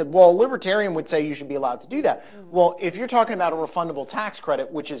campaign. They said, "Well, a libertarian would say you should be allowed to do that." Well, if you're talking about a refundable tax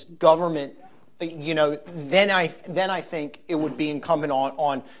credit, which is government, then I think it would be incumbent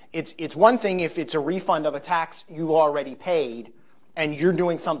on it's one thing if it's a refund of a tax you already paid, and you're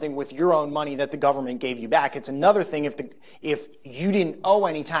doing something with your own money that the government gave you back. It's another thing if you didn't owe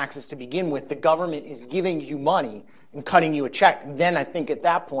any taxes to begin with, the government is giving you money and cutting you a check. Then I think at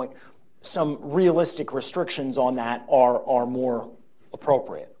that point, some realistic restrictions on that are more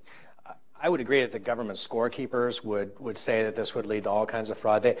appropriate. I would agree that the government scorekeepers would say that this would lead to all kinds of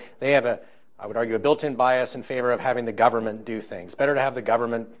fraud. They have I would argue, a built-in bias in favor of having the government do things. Better to have the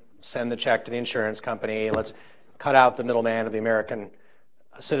government send the check to the insurance company. Let's cut out the middleman of the American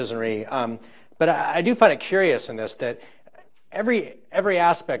citizenry. But I do find it curious in this that every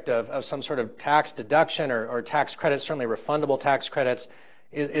aspect of some sort of tax deduction or tax credits, certainly refundable tax credits,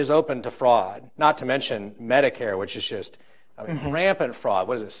 is open to fraud. Not to mention Medicare, which is just rampant fraud.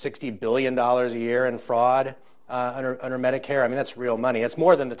 What is it, $60 billion a year in fraud under Medicare? I mean, that's real money. It's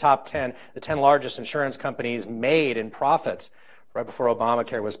more than the 10 largest insurance companies made in profits right before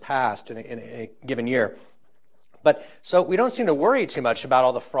Obamacare was passed in a given year. But so we don't seem to worry too much about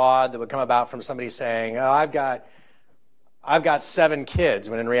all the fraud that would come about from somebody saying, "Oh, I've got 7 kids,"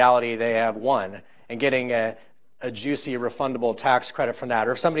 when in reality they have 1, and getting a juicy refundable tax credit from that.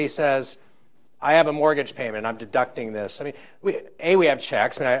 Or if somebody says, "I have a mortgage payment, I'm deducting this." I mean, we have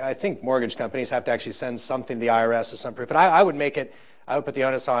checks. I mean, I think mortgage companies have to actually send something to the IRS as some proof. But I would put the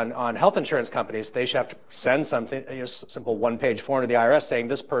onus on health insurance companies. They should have to send something, a simple one-page form to the IRS saying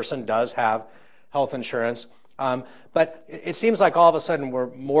this person does have health insurance. But it seems like all of a sudden we're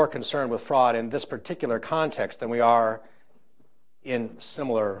more concerned with fraud in this particular context than we are in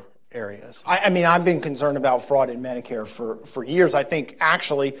similar areas. I mean, I've been concerned about fraud in Medicare for years. I think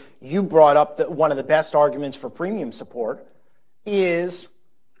actually you brought up that one of the best arguments for premium support is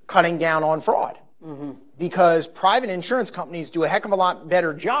cutting down on fraud. Mm-hmm. Because private insurance companies do a heck of a lot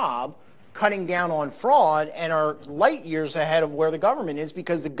better job cutting down on fraud and are light years ahead of where the government is,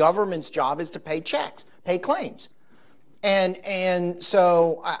 because the government's job is to pay checks, pay claims. And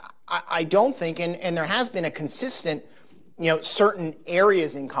so I don't think, and there has been a consistent, certain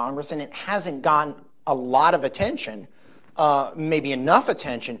areas in Congress, and it hasn't gotten a lot of attention, maybe enough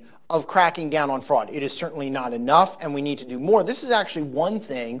attention, of cracking down on fraud. It is certainly not enough, and we need to do more. This is actually one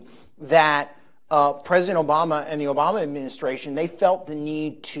thing that President Obama and the Obama administration, they felt the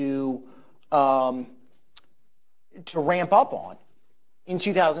need to ramp up on in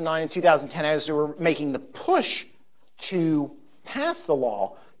 2009 and 2010 as they were making the push to pass the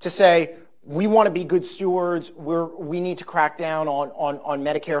law to say, we want to be good stewards, we need to crack down on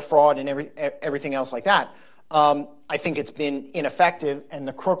Medicare fraud and everything else like that. I think it's been ineffective, and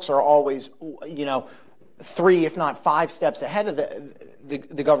the crooks are always, 3, if not 5 steps ahead of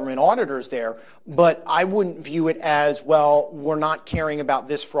the government auditors there. But I wouldn't view it as, well, we're not caring about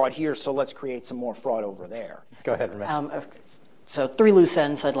this fraud here, so let's create some more fraud over there. Go ahead, Ramesh. So 3 loose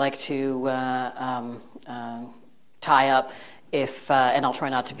ends I'd like to tie up, and I'll try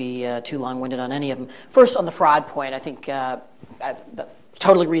not to be too long-winded on any of them. First, on the fraud point, I think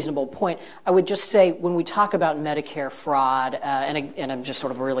totally reasonable point. I would just say when we talk about Medicare fraud, and I'm just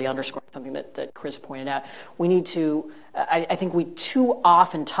sort of really underscoring something that Chris pointed out, we need to, I think we too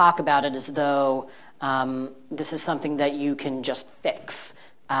often talk about it as though this is something that you can just fix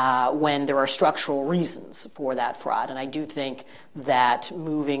when there are structural reasons for that fraud. And I do think that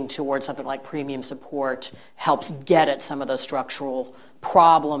moving towards something like premium support helps get at some of those structural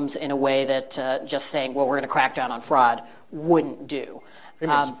problems in a way that just saying, well, we're going to crack down on fraud wouldn't do.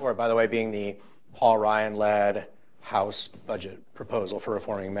 Premium support, by the way, being the Paul Ryan-led House budget proposal for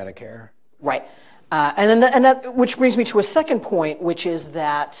reforming Medicare. Right. And that, which brings me to a second point, which is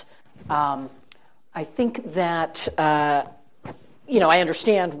that I think that, I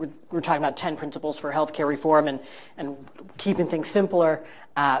understand we're talking about 10 principles for healthcare reform and keeping things simpler,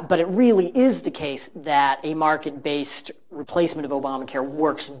 but it really is the case that a market-based replacement of Obamacare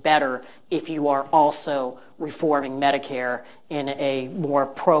works better if you are also reforming Medicare in a more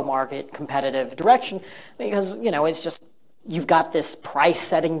pro-market competitive direction, because, it's just, you've got this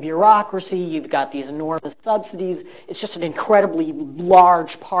price-setting bureaucracy, you've got these enormous subsidies, it's just an incredibly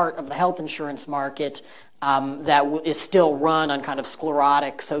large part of the health insurance market, is still run on kind of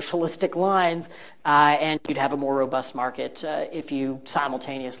sclerotic socialistic lines, and you'd have a more robust market if you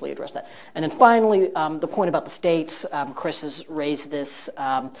simultaneously address that. And then finally, the point about the states, Chris has raised this,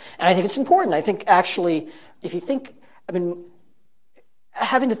 and I think it's important. I think actually, if you think,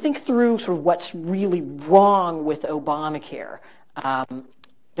 having to think through sort of what's really wrong with Obamacare.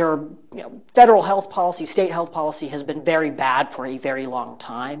 There are, federal health policy, state health policy has been very bad for a very long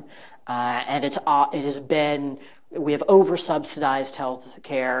time, and it has been. We have over-subsidized health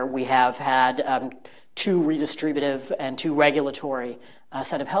care. We have had too redistributive and too regulatory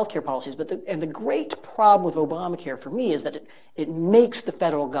set of healthcare policies. But the great problem with Obamacare for me is that it makes the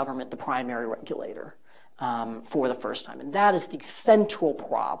federal government the primary regulator. For the first time. And that is the central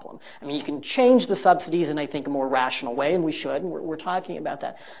problem. You can change the subsidies in, I think, a more rational way, and we should, and we're talking about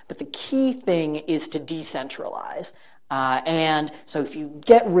that. But the key thing is to decentralize. And so if you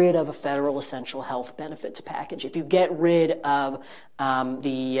get rid of a federal essential health benefits package, if you get rid of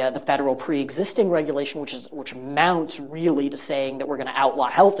the federal pre-existing regulation, which amounts really to saying that we're going to outlaw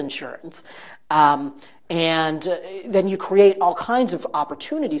health insurance, and then you create all kinds of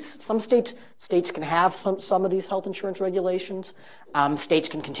opportunities. Some states can have some of these health insurance regulations. States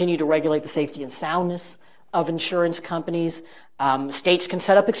can continue to regulate the safety and soundness of insurance companies. States can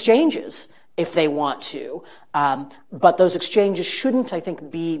set up exchanges if they want to. But those exchanges shouldn't, I think,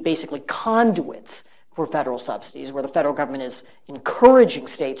 be basically conduits for federal subsidies, where the federal government is encouraging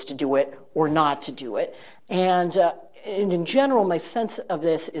states to do it or not to do it. And in general, my sense of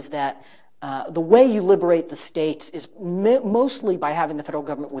this is that the way you liberate the states is mostly by having the federal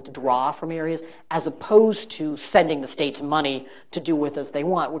government withdraw from areas, as opposed to sending the states money to do with as they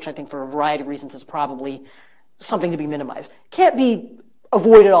want, which I think for a variety of reasons is probably something to be minimized. Can't be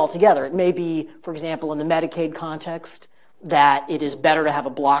avoided altogether. It may be, for example, in the Medicaid context, that it is better to have a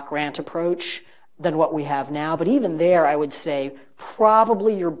block grant approach than what we have now. But even there, I would say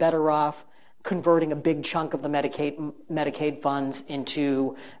probably you're better off converting a big chunk of the Medicaid funds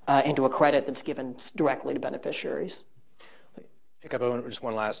into a credit that's given directly to beneficiaries. Pick up on just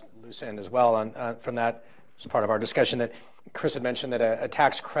one last loose end as well from that, as part of our discussion, that Chris had mentioned that a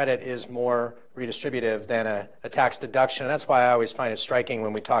tax credit is more redistributive than a tax deduction. And that's why I always find it striking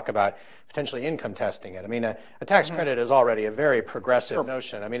when we talk about potentially income testing it. A tax credit is already a very progressive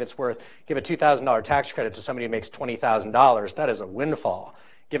notion. It's worth, give a $2,000 tax credit to somebody who makes $20,000. That is a windfall.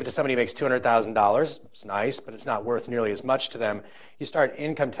 Give it to somebody who makes $200,000. It's nice, but it's not worth nearly as much to them. You start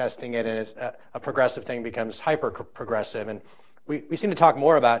income testing it, and it's a progressive thing becomes hyper-progressive. And we seem to talk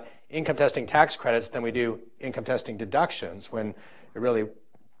more about income testing tax credits than we do income testing deductions, when it really,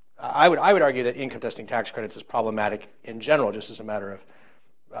 I would argue that income testing tax credits is problematic in general, just as a matter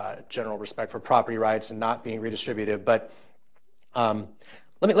of general respect for property rights and not being redistributive. But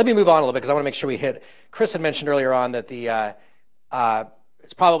let me move on a little bit, because I want to make sure we hit. Chris had mentioned earlier on that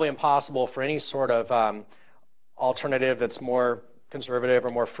it's probably impossible for any sort of alternative that's more conservative or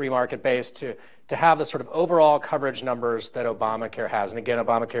more free market based to have the sort of overall coverage numbers that Obamacare has. And again,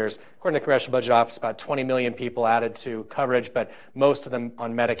 Obamacare is, according to the Congressional Budget Office, about 20 million people added to coverage, but most of them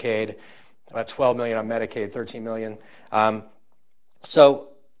on Medicaid, about 12 million on Medicaid, 13 million. So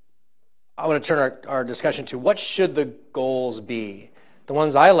I want to turn our discussion to what should the goals be. The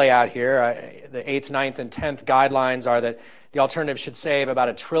ones I lay out here, the 8th, 9th, and 10th guidelines are that the alternative should save about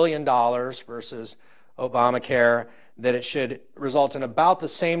 $1 trillion versus Obamacare, that it should result in about the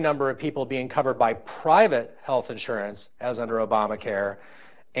same number of people being covered by private health insurance as under Obamacare,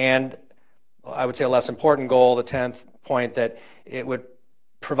 and I would say a less important goal, the 10th point, that it would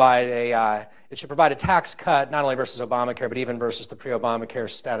provide it should provide a tax cut not only versus Obamacare but even versus the pre-Obamacare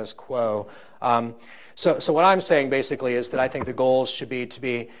status quo. So what I'm saying basically is that I think the goals should be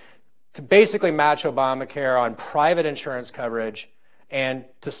to basically match Obamacare on private insurance coverage and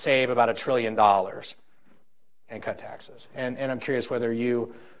to save about $1 trillion and cut taxes. And I'm curious whether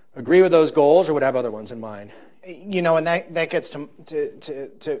you agree with those goals or would have other ones in mind. And that gets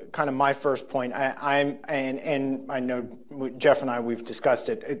to kind of my first point. I know Jeff and I, we've discussed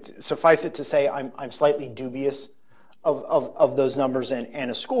it. Suffice it to say, I'm slightly dubious of those numbers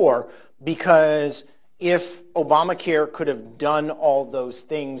and a score, because if Obamacare could have done all those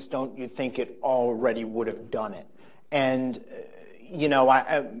things, don't you think it already would have done it? And,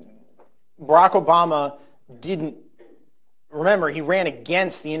 Barack Obama didn't, remember, he ran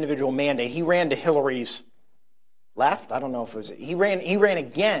against the individual mandate. He ran to Hillary's left. I don't know if it was, he ran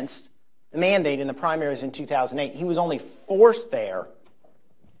against the mandate in the primaries in 2008. He was only forced there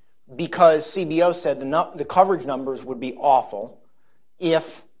because CBO said the coverage numbers would be awful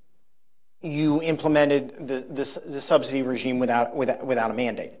if you implemented the subsidy regime without a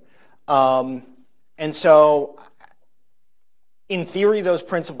mandate. And And so, in theory, those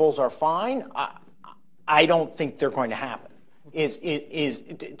principles are fine. I don't think they're going to happen,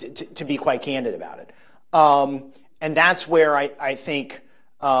 to be quite candid about it. And that's where I think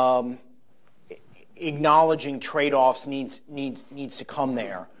acknowledging trade-offs needs to come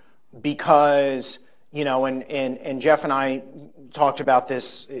there, because, you know, and Jeff and I talked about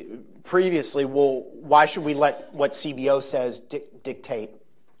this previously. Well, why should we let what CBO says dictate?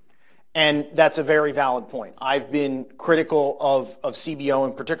 And that's a very valid point. I've been critical of CBO,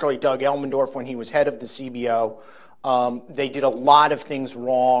 and particularly Doug Elmendorf when he was head of the CBO. They did a lot of things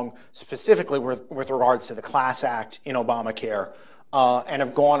wrong, specifically with regards to the Class Act in Obamacare, and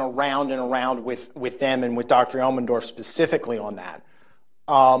have gone around and around with them and with Dr. Elmendorf specifically on that.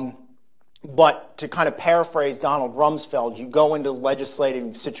 But to kind of paraphrase Donald Rumsfeld, you go into the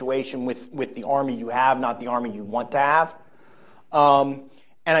legislative situation with the army you have, not the army you want to have.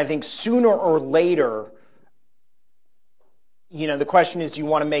 And I think sooner or later, you know, the question is, do you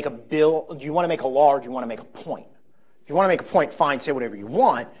want to make a bill, do you want to make a law, or do you want to make a point? If you want to make a point, fine, say whatever you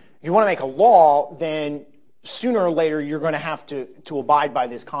want. If you want to make a law, then sooner or later you're going to have to abide by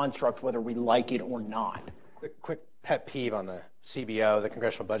this construct, whether we like it or not. Quick pet peeve on the CBO, the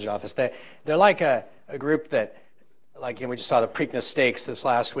Congressional Budget Office. They're like a group that, like, we just saw the Preakness Stakes this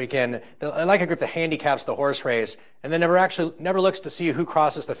last weekend. They're like a group that handicaps the horse race and then never looks to see who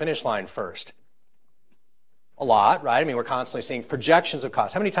crosses the finish line first. A lot, right? I mean, we're constantly seeing projections of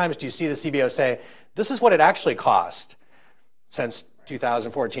costs. How many times do you see the CBO say, this is what it actually cost since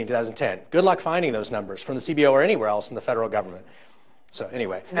 2014, 2010? Good luck finding those numbers from the CBO or anywhere else in the federal government. So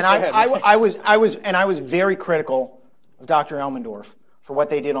anyway. And I was very critical of Dr. Elmendorf for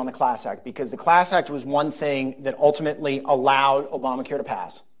what they did on the Class Act, because the Class Act was one thing that ultimately allowed Obamacare to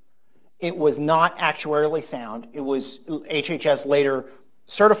pass. It was not actuarially sound. It was, HHS later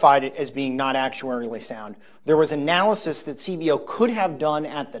certified it as being not actuarially sound. There was analysis that CBO could have done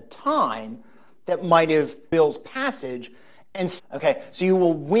at the time that might have bill's passage. And okay, so you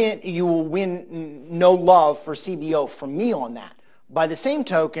will win no love for CBO from me on that. By the same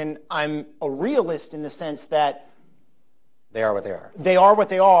token, I'm a realist in the sense that they are what they are. They are what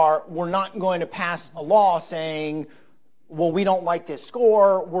they are. We're not going to pass a law saying, well, we don't like this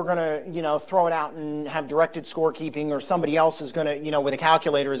score. We're going to, you know, throw it out and have directed scorekeeping, or somebody else is going to, you know, with a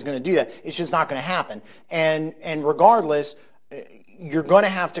calculator is going to do that. It's just not going to happen. And regardless, you're going to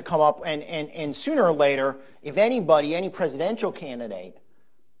have to come up and sooner or later, if anybody, any presidential candidate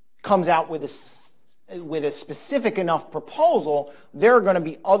comes out with a specific enough proposal, there are going to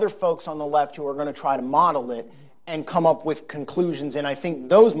be other folks on the left who are going to try to model it and come up with conclusions. And I think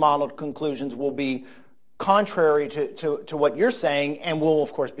those modeled conclusions will be contrary to what you're saying, and will,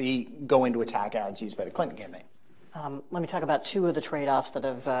 of course, go into attack ads used by the Clinton campaign. Let me talk about two of the trade-offs that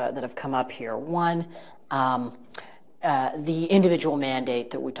have come up here. One, the individual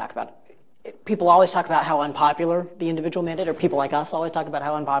mandate that we talked about. People always talk about how unpopular the individual mandate, or people like us always talk about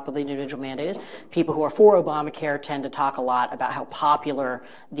how unpopular the individual mandate is. People who are for Obamacare tend to talk a lot about how popular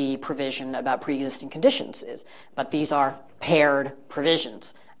the provision about pre-existing conditions is. But these are paired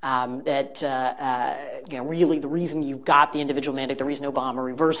provisions. Really the reason you've got the individual mandate, the reason Obama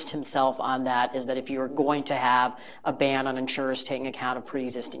reversed himself on that, is that if you're going to have a ban on insurers taking account of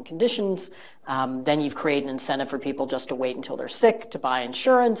pre-existing conditions, then you've created an incentive for people just to wait until they're sick to buy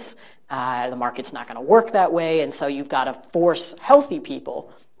insurance. The market's not going to work that way, and so you've got to force healthy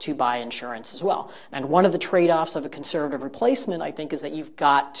people to buy insurance as well. And one of the trade-offs of a conservative replacement, I think, is that you've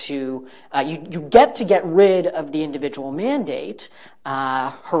got to, you get to get rid of the individual mandate,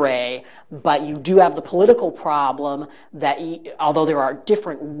 hooray, but you do have the political problem that although there are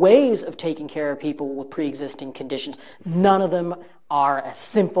different ways of taking care of people with pre-existing conditions, none of them are as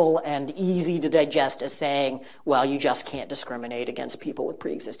simple and easy to digest as saying, well, you just can't discriminate against people with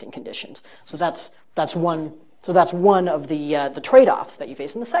pre-existing conditions. So that's one. So that's one of the trade-offs that you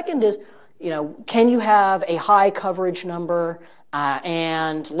face. And the second is, can you have a high coverage number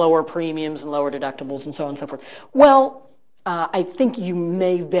and lower premiums and lower deductibles and so on and so forth? Well, I think you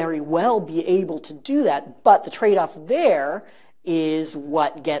may very well be able to do that, but the trade-off there is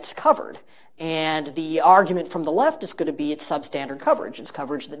what gets covered. And the argument from the left is going to be it's substandard coverage. It's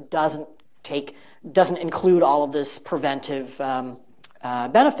coverage that doesn't include all of this preventive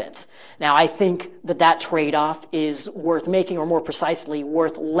benefits. Now, I think that trade-off is worth making, or more precisely,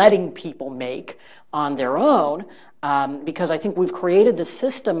 worth letting people make on their own, because I think we've created this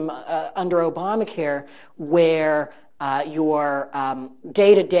system under Obamacare where your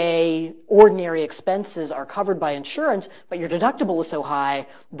day-to-day ordinary expenses are covered by insurance, but your deductible is so high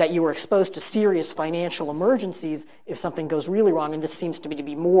that you are exposed to serious financial emergencies if something goes really wrong. And this seems to me to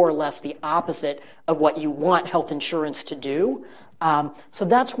be more or less the opposite of what you want health insurance to do. So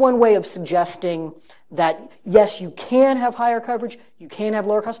that's one way of suggesting that, yes, you can have higher coverage, you can have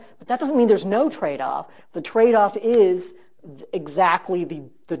lower costs, but that doesn't mean there's no trade-off. The trade-off is exactly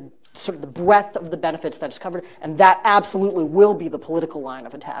the sort of the breadth of the benefits that is covered, and that absolutely will be the political line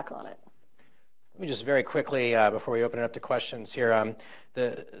of attack on it. Let me just very quickly, before we open it up to questions here,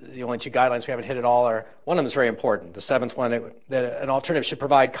 the only two guidelines we haven't hit at all are, one of them is very important, the seventh one, that an alternative should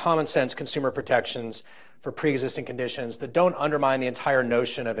provide common sense consumer protections for pre-existing conditions that don't undermine the entire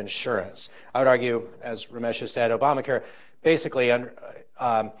notion of insurance. I would argue, as Ramesh has said, Obamacare basically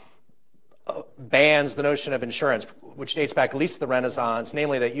bans the notion of insurance, which dates back at least to the Renaissance,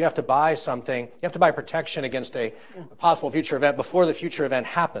 namely that you have to buy something, you have to buy protection against a possible future event before the future event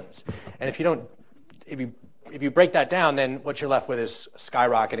happens. And if you break that down, then what you're left with is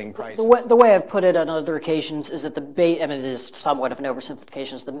skyrocketing prices. The way I've put it on other occasions is that and it is somewhat of an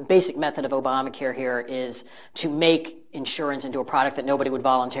oversimplification, is the basic method of Obamacare here is to make insurance into a product that nobody would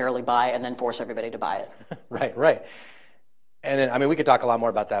voluntarily buy and then force everybody to buy it. Right. And then, I mean, we could talk a lot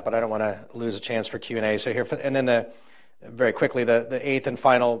more about that, but I don't want to lose a chance for Q&A. So here, and then very quickly, the eighth and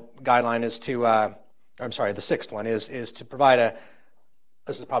final guideline is the sixth one is to provide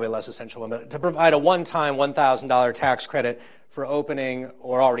this is probably a less essential one, but to provide a one-time $1,000 tax credit for opening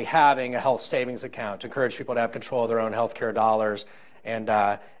or already having a health savings account to encourage people to have control of their own health care dollars and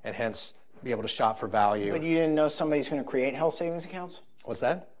hence be able to shop for value. But you didn't know somebody's going to create health savings accounts? What's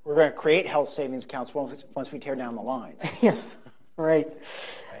that? We're going to create health savings accounts once we tear down the lines. Yes, right.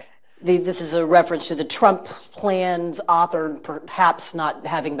 This is a reference to the Trump plans authored, perhaps not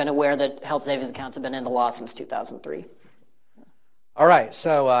having been aware that health savings accounts have been in the law since 2003. All right,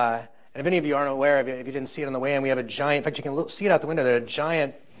 so and if any of you aren't aware, if you didn't see it on the way in, we have a giant, in fact, you can see it out the window, there's a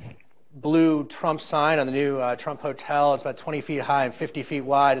giant blue Trump sign on the new Trump Hotel. It's about 20 feet high and 50 feet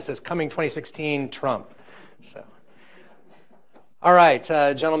wide. It says, "Coming 2016, Trump." So, all right,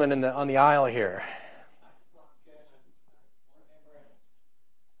 gentlemen on the aisle here.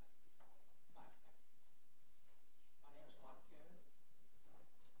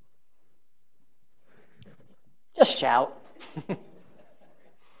 Just shout.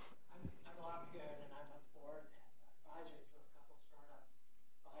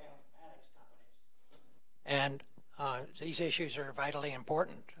 And these issues are vitally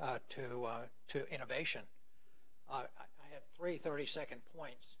important to innovation. I have three 30-second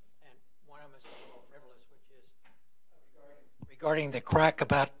points, and one of them is a little frivolous, which is regarding the crack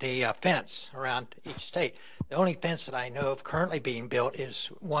about the fence around each state. The only fence that I know of currently being built is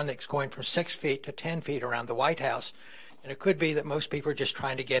one that's going from 6 feet to 10 feet around the White House, and it could be that most people are just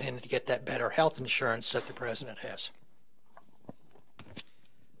trying to get in to get that better health insurance that the president has.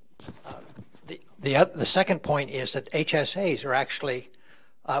 The second point is that HSAs are actually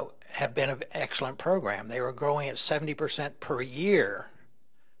have been an excellent program. They were growing at 70% per year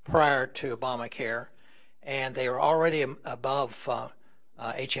prior to Obamacare, and they were already above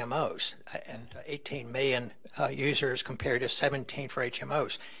HMOs, and 18 million users compared to 17 for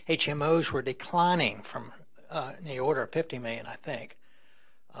HMOs. HMOs were declining from in the order of 50 million, I think,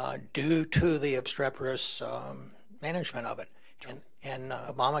 due to the obstreperous management of it. And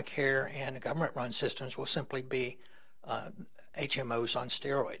Obamacare and government-run systems will simply be HMOs on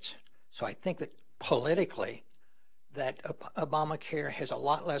steroids. So I think that politically, that Obamacare has a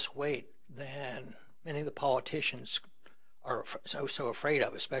lot less weight than many of the politicians are so afraid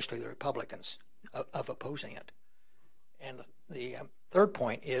of, especially the Republicans, of opposing it. And the third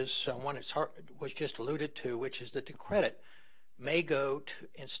point is one that was just alluded to, which is that the credit may go to,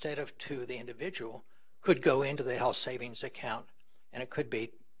 instead of to the individual, could go into the health savings account, and it could be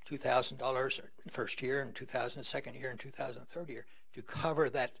 $2,000 first year and $2,000 second year and $2,000 third year to cover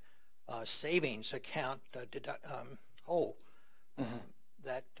that savings account hole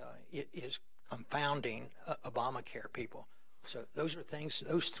that is confounding Obamacare people. So those are things.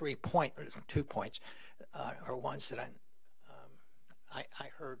 Those 2 points are ones that I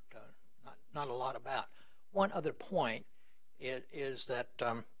heard not a lot about. One other point is that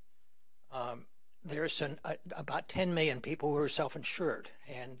there's about 10 million people who are self-insured,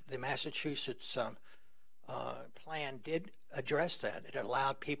 and the Massachusetts plan did address that. It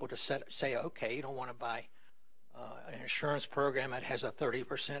allowed people to say, okay, you don't want to buy an insurance program that has a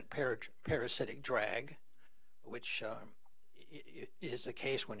 30% parasitic drag, which is the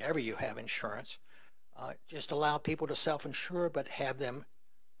case whenever you have insurance. Just allow people to self-insure, but have them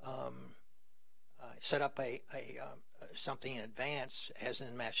set up a something in advance, as in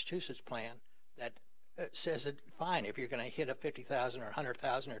the Massachusetts plan, that says that fine, if you're going to hit a $50,000 or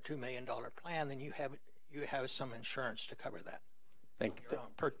 $100,000 or $2 million plan, then you have some insurance to cover that. Thank you.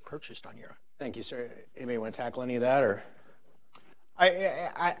 Purchased on your own. Thank you, sir. Anybody want to tackle any of that, or?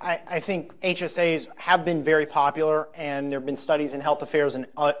 I think HSAs have been very popular, and there have been studies in health affairs and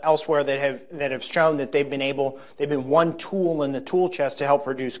elsewhere that have shown that they've been one tool in the tool chest to help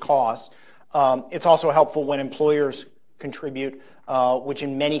reduce costs. It's also helpful when employers contribute, which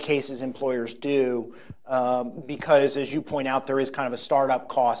in many cases employers do, because as you point out, there is kind of a startup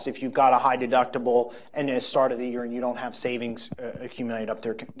cost. If you've got a high deductible and at the start of the year and you don't have savings accumulated up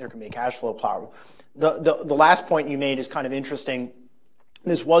there can be a cash flow problem. The last point you made is kind of interesting.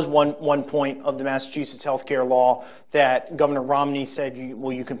 This was one point of the Massachusetts healthcare law that Governor Romney said,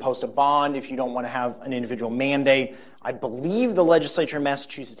 you can post a bond if you don't want to have an individual mandate. I believe the legislature in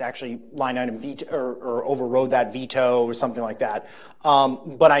Massachusetts actually line item veto or overrode that veto or something like that.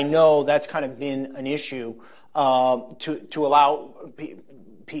 But I know that's kind of been an issue to allow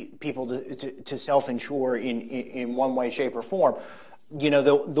people to self-insure in one way, shape, or form.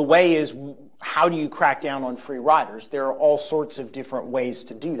 The way is, how do you crack down on free riders? There are all sorts of different ways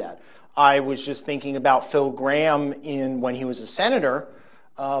to do that. I was just thinking about Phil Gramm when he was a senator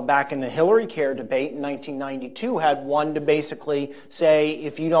back in the Hillary Care debate in 1992, had one to basically say,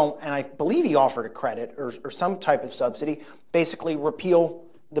 if you don't, and I believe he offered a credit or some type of subsidy, basically repeal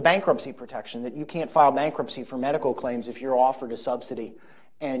the bankruptcy protection, that you can't file bankruptcy for medical claims if you're offered a subsidy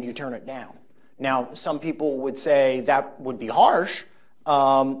and you turn it down. Now, some people would say that would be harsh.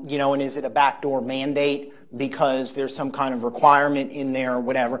 And is it a backdoor mandate because there's some kind of requirement in there or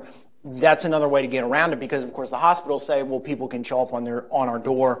whatever? That's another way to get around it, because of course the hospitals say, well, people can show up on our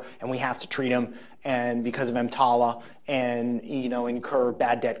door and we have to treat them, and because of EMTALA, and incur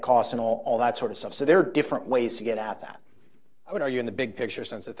bad debt costs and all that sort of stuff. So there are different ways to get at that. I would argue in the big picture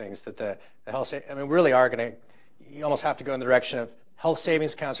sense of things that the health, really are going to, you almost have to go in the direction of health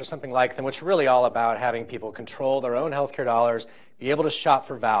savings accounts or something like them, which are really all about having people control their own healthcare dollars, be able to shop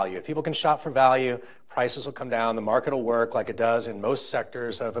for value. If people can shop for value, prices will come down, the market will work like it does in most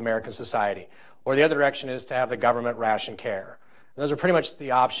sectors of American society. Or the other direction is to have the government ration care. And those are pretty much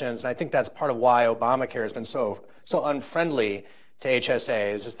the options, and I think that's part of why Obamacare has been so unfriendly to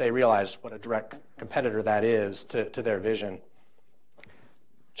HSAs, is they realize what a direct competitor that is to their vision.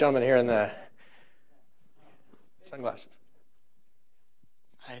 Gentleman here in the sunglasses.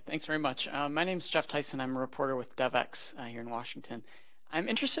 Hi, thanks very much. My name is Jeff Tyson. I'm a reporter with DevX here in Washington. I'm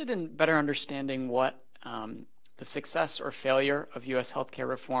interested in better understanding what the success or failure of U.S. healthcare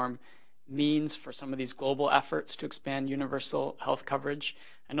reform means for some of these global efforts to expand universal health coverage.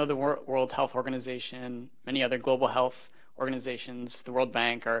 I know the World Health Organization, many other global health organizations, the World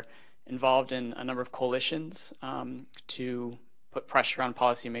Bank, are involved in a number of coalitions to put pressure on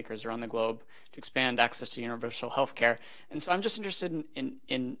policymakers around the globe to expand access to universal health care. And so I'm just interested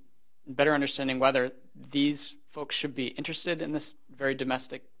in better understanding whether these folks should be interested in this very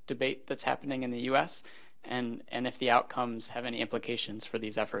domestic debate that's happening in the U.S. and if the outcomes have any implications for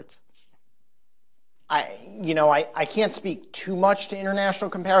these efforts. I can't speak too much to international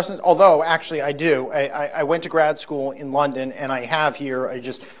comparisons, although actually I do. I went to grad school in London, and I have here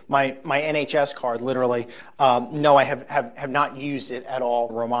my NHS card, literally. No, I have not used it at all.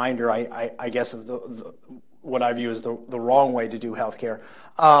 Reminder, I guess, of what I view as the wrong way to do healthcare.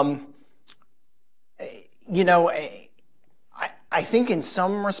 I think in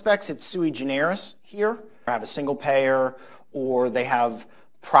some respects it's sui generis here. They have a single payer, or they have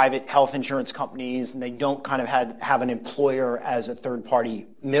private health insurance companies, and they don't kind of have an employer as a third-party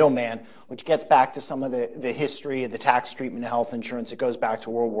middleman, which gets back to some of the history of the tax treatment of health insurance. It goes back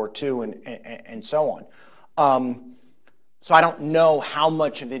to World War II and so on. So I don't know how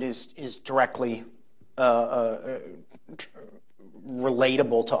much of it is directly relatable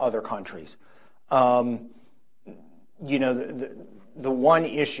to other countries. The one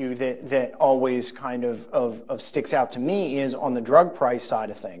issue that always kind of sticks out to me is on the drug price side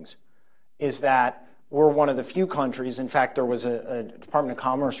of things, is that we're one of the few countries, in fact, there was a Department of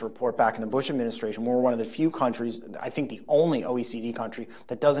Commerce report back in the Bush administration, we're one of the few countries, I think the only OECD country,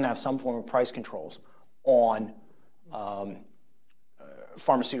 that doesn't have some form of price controls on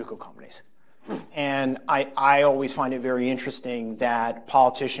pharmaceutical companies. And I always find it very interesting that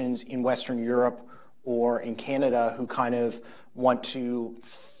politicians in Western Europe or in Canada who kind of want to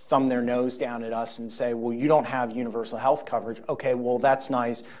thumb their nose down at us and say, well, you don't have universal health coverage. Okay, well, that's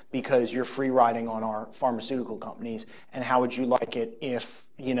nice because you're free riding on our pharmaceutical companies. And how would you like it if,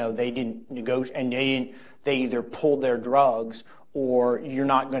 they didn't negotiate and they either pulled their drugs or you're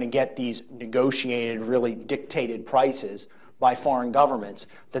not going to get these negotiated, really dictated prices by foreign governments,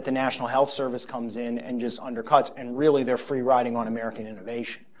 that the National Health Service comes in and just undercuts, and really they're free riding on American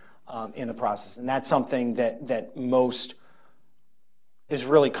innovation in the process. And that's something that most is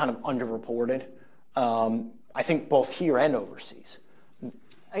really kind of underreported, I think both here and overseas.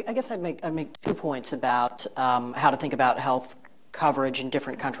 I guess I'd make 2 points about how to think about health coverage in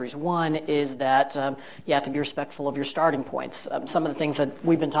different countries. One is that you have to be respectful of your starting points. Some of the things that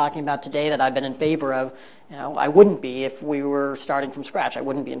we've been talking about today that I've been in favor of, I wouldn't be if we were starting from scratch. I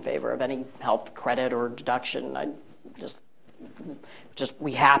wouldn't be in favor of any health credit or deduction. I just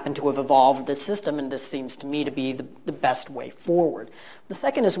we happen to have evolved this system, and this seems to me to be the best way forward. The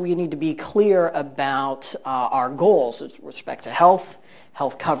second is we need to be clear about our goals with respect to health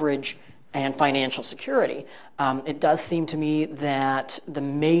coverage, and financial security. It does seem to me that the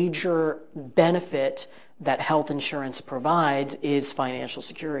major benefit that health insurance provides is financial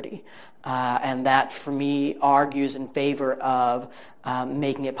security. And that, for me, argues in favor of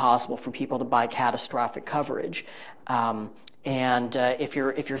making it possible for people to buy catastrophic coverage. If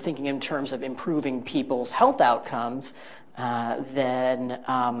you're thinking in terms of improving people's health outcomes, then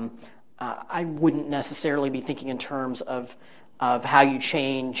I wouldn't necessarily be thinking in terms of how you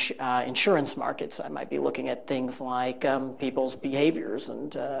change insurance markets. I might be looking at things like people's behaviors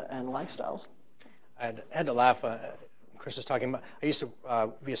and lifestyles. I had to laugh. Chris was talking about, I used to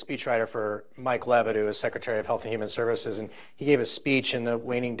be a speechwriter for Mike Levitt, who was Secretary of Health and Human Services, and he gave a speech in the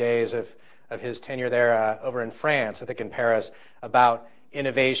waning days of his tenure there over in France, I think in Paris, about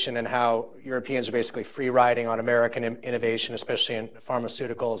innovation and how Europeans are basically free riding on American innovation, especially in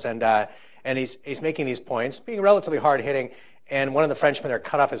pharmaceuticals. And he's making these points, being relatively hard hitting. And one of the Frenchmen there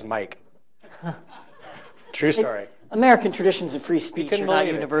cut off his mic. True story. American traditions of free speech are not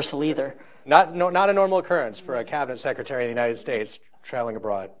universal either. Not a normal occurrence for a cabinet secretary of the United States traveling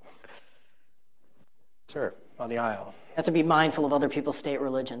abroad. Sir, on the aisle. You have to be mindful of other people's state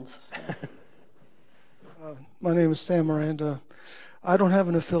religions. My name is Sam Miranda. I don't have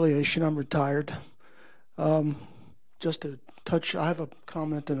an affiliation. I'm retired. Just to touch, I have a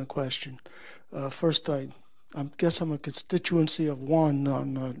comment and a question. First, I guess I'm a constituency of one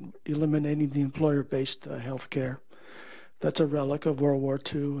on eliminating the employer-based health care. That's a relic of World War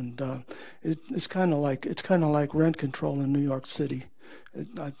II, and it's kind of like rent control in New York City.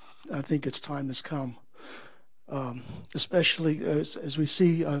 I think its time has come, especially as we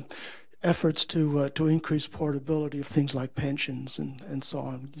see efforts to increase portability of things like pensions and so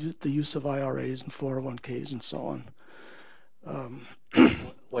on, the use of IRAs and 401ks and so on.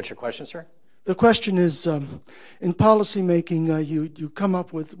 What's your question, sir? The question is, in policymaking, you come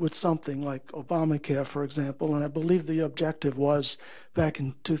up with something like Obamacare, for example, and I believe the objective was back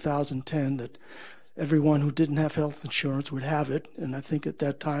in 2010 that everyone who didn't have health insurance would have it, and I think at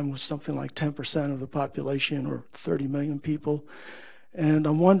that time was something like 10% of the population or 30 million people. And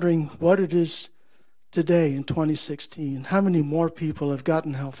I'm wondering what it is today in 2016. How many more people have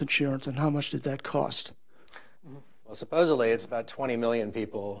gotten health insurance, and how much did that cost? Well, supposedly it's about 20 million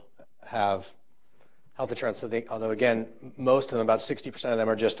people have health insurance, although again, most of them, about 60% of them,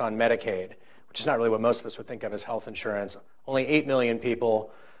 are just on Medicaid, which is not really what most of us would think of as health insurance. Only 8 million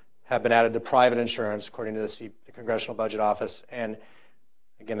people have been added to private insurance, according to the Congressional Budget Office, and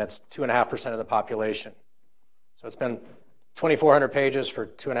again, that's 2.5% of the population. So it's been 2,400 pages for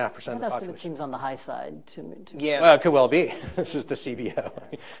 2.5% of the population. That estimate seems on the high side to me. Yeah. Well, it could well be. This is the CBO.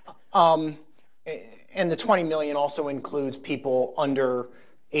 And the 20 million also includes people under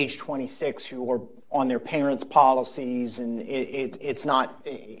age 26 who are on their parents' policies, and it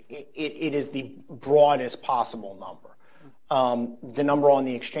is the broadest possible number. The number on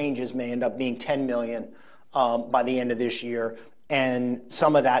the exchanges may end up being 10 million by the end of this year, and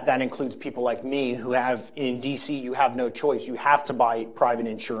some of that includes people like me who have, in DC, you have no choice. You have to buy private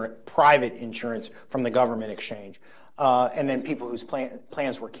insurance from the government exchange. And then people whose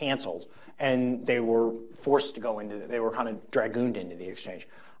plans were canceled and they were forced to go they were kind of dragooned into the exchange.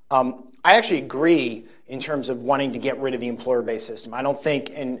 I actually agree in terms of wanting to get rid of the employer-based system. I don't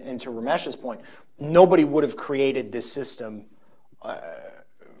think, and to Ramesh's point, nobody would have created this system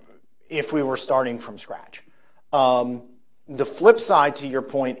if we were starting from scratch. The flip side to your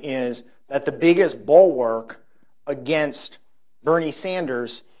point is that the biggest bulwark against Bernie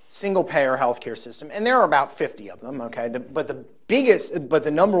Sanders' single-payer healthcare system, and there are about 50 of them, okay, but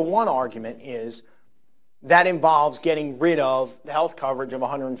the number one argument is that involves getting rid of the health coverage of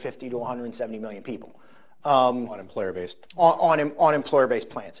 150 to 170 million people. On employer-based. On employer-based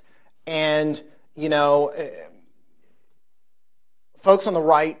plans. And, folks on the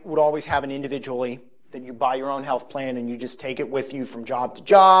right would always have an individually that you buy your own health plan and you just take it with you from job to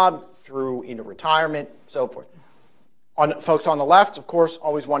job, through into retirement, so forth. Folks on the left, of course,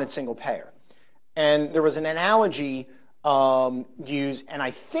 always wanted single payer. And there was an analogy used, and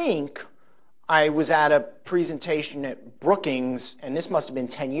I think I was at a presentation at Brookings, and this must have been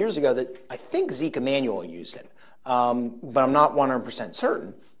 10 years ago, that I think Zeke Emanuel used it, but I'm not 100%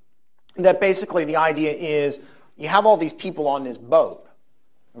 certain. That basically the idea is you have all these people on this boat,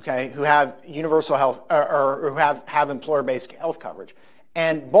 okay, who have universal health or who have employer-based health coverage.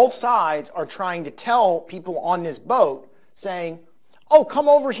 And both sides are trying to tell people on this boat, saying, oh, come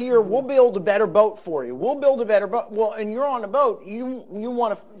over here, we'll build a better boat for you. We'll build a better boat. Well, and you're on a boat, you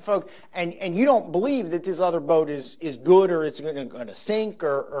want to and you don't believe that this other boat is good or it's going to sink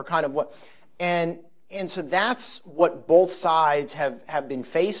or kind of what. And so that's what both sides have been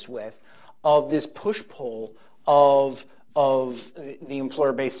faced with, of this push-pull of the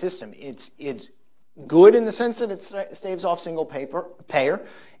employer-based system. It's good in the sense that it staves off single payer.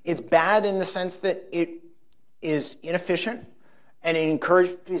 It's bad in the sense that it is inefficient and it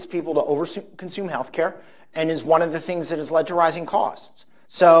encourages people to overconsume healthcare and is one of the things that has led to rising costs.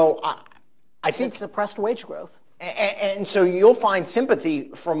 So I think... It's suppressed wage growth. And so you'll find sympathy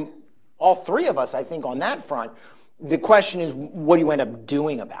from all three of us, I think, on that front. The question is, what do you end up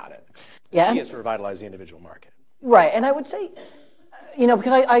doing about it? The key is to revitalize the individual market. Right, and I would say, you know,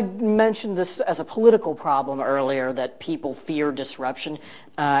 because I mentioned this as a political problem earlier, that people fear disruption,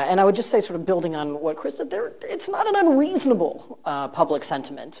 and I would just say, sort of building on what Chris said, it's not an unreasonable public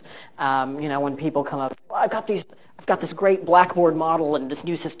sentiment. You know, when people come up, well, I've got this great blackboard model, and this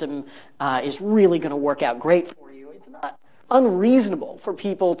new system is really going to work out great for you. It's not unreasonable for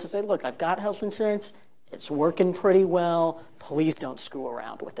people to say, look, I've got health insurance, it's working pretty well, please don't screw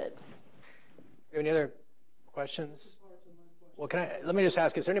around with it. Any other questions? Well, let me just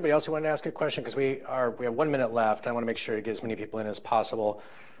ask, is there anybody else who wanted to ask a question? Because we have 1 minute left. I want to make sure to get as many people in as possible.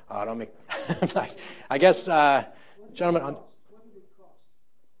 I guess, gentlemen,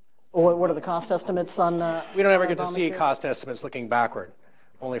 What are the cost estimates on we don't ever get to see cost estimates looking backward,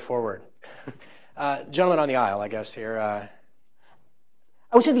 only forward. Gentlemen on the aisle, I guess, here. I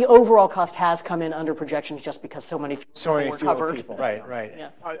would say the overall cost has come in under projections just because so many people were covered. People. Right, right.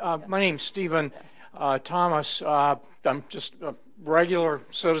 Yeah. My name's Stephen Thomas. I'm just a regular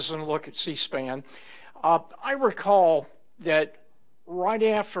citizen, look at C-SPAN. I recall that right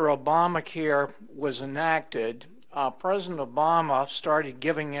after Obamacare was enacted, President Obama started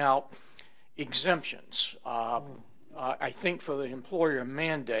giving out exemptions, I think for the employer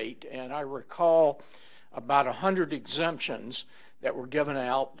mandate, and I recall about 100 exemptions that were given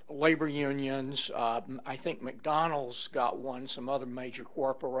out, labor unions, I think McDonald's got one, some other major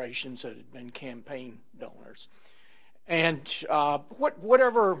corporations that had been campaign donors. And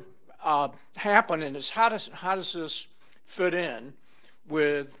whatever happened, and how does this fit in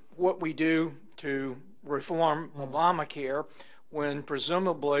with what we do to reform Obamacare when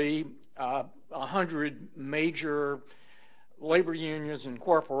presumably 100 major labor unions and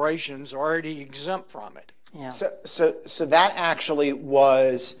corporations are already exempt from it? Yeah. So that actually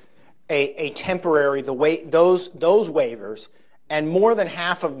was a temporary, those waivers, and more than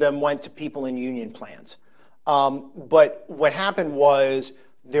half of them went to people in union plans. But what happened was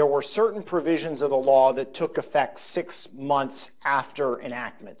there were certain provisions of the law that took effect 6 months after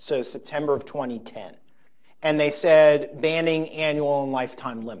enactment, so September of 2010. And they said banning annual and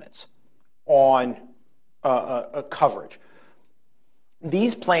lifetime limits on coverage.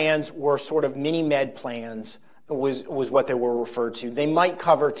 These plans were sort of mini-med plans, was what they were referred to. They might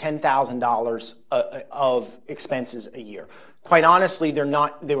cover $10,000 of expenses a year. Quite honestly,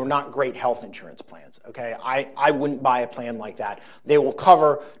 they were not great health insurance plans, okay? I wouldn't buy a plan like that. They will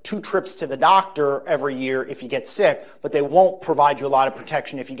cover 2 trips to the doctor every year if you get sick, but they won't provide you a lot of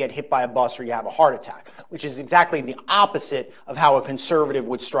protection if you get hit by a bus or you have a heart attack, which is exactly the opposite of how a conservative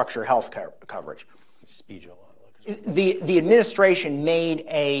would structure health coverage. Speed you a lot. The administration made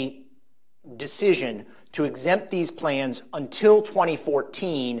a decision to exempt these plans until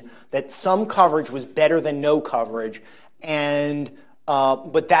 2014, that some coverage was better than no coverage, and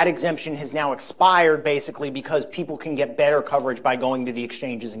but that exemption has now expired basically because people can get better coverage by going to the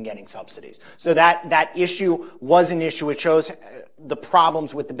exchanges and getting subsidies. So that issue was an issue. It shows the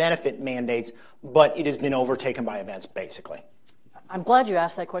problems with the benefit mandates, but it has been overtaken by events basically. I'm glad you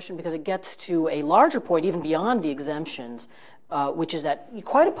asked that question because it gets to a larger point, even beyond the exemptions, which is that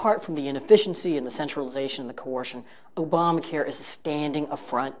quite apart from the inefficiency and the centralization and the coercion, Obamacare is a standing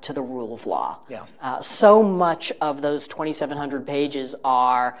affront to the rule of law. Yeah. So much of those 2,700 pages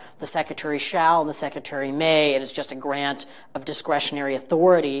are the secretary shall and the secretary may, and it's just a grant of discretionary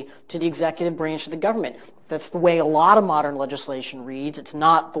authority to the executive branch of the government. That's the way a lot of modern legislation reads. It's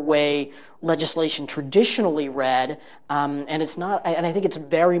not the way legislation traditionally read, and it's not. And I think it's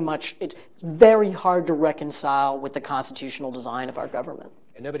very hard to reconcile with the constitutional design of our government.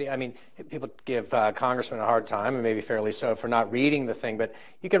 And people give congressmen a hard time, and maybe fairly so, for not reading the thing, but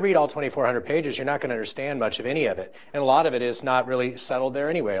you can read all 2,400 pages, you're not going to understand much of any of it. And a lot of it is not really settled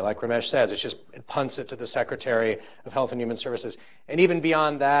there anyway. Like Ramesh says, it punts it to the Secretary of Health and Human Services. And even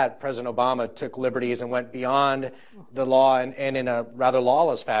beyond that, President Obama took liberties and went beyond the law and in a rather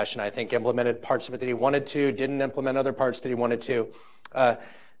lawless fashion, I think, implemented parts of it that he wanted to, didn't implement other parts that he wanted to.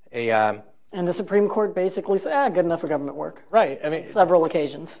 And the Supreme Court basically said, good enough for government work. Right. Several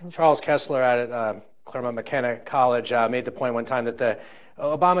occasions. Charles Kessler at Claremont McKenna College made the point one time that the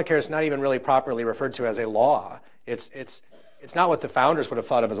Obamacare is not even really properly referred to as a law. It's not what the founders would have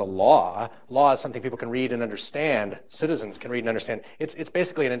thought of as a law. Law is something people can read and understand. Citizens can read and understand. It's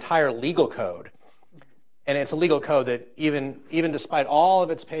basically an entire legal code. And it's a legal code that even despite all of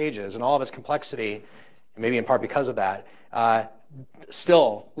its pages and all of its complexity, and maybe in part because of that,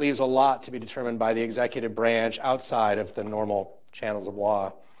 still leaves a lot to be determined by the executive branch outside of the normal channels of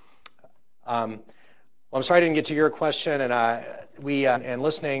law. Well, I'm sorry I didn't get to your question, and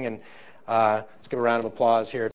listening, and let's give a round of applause here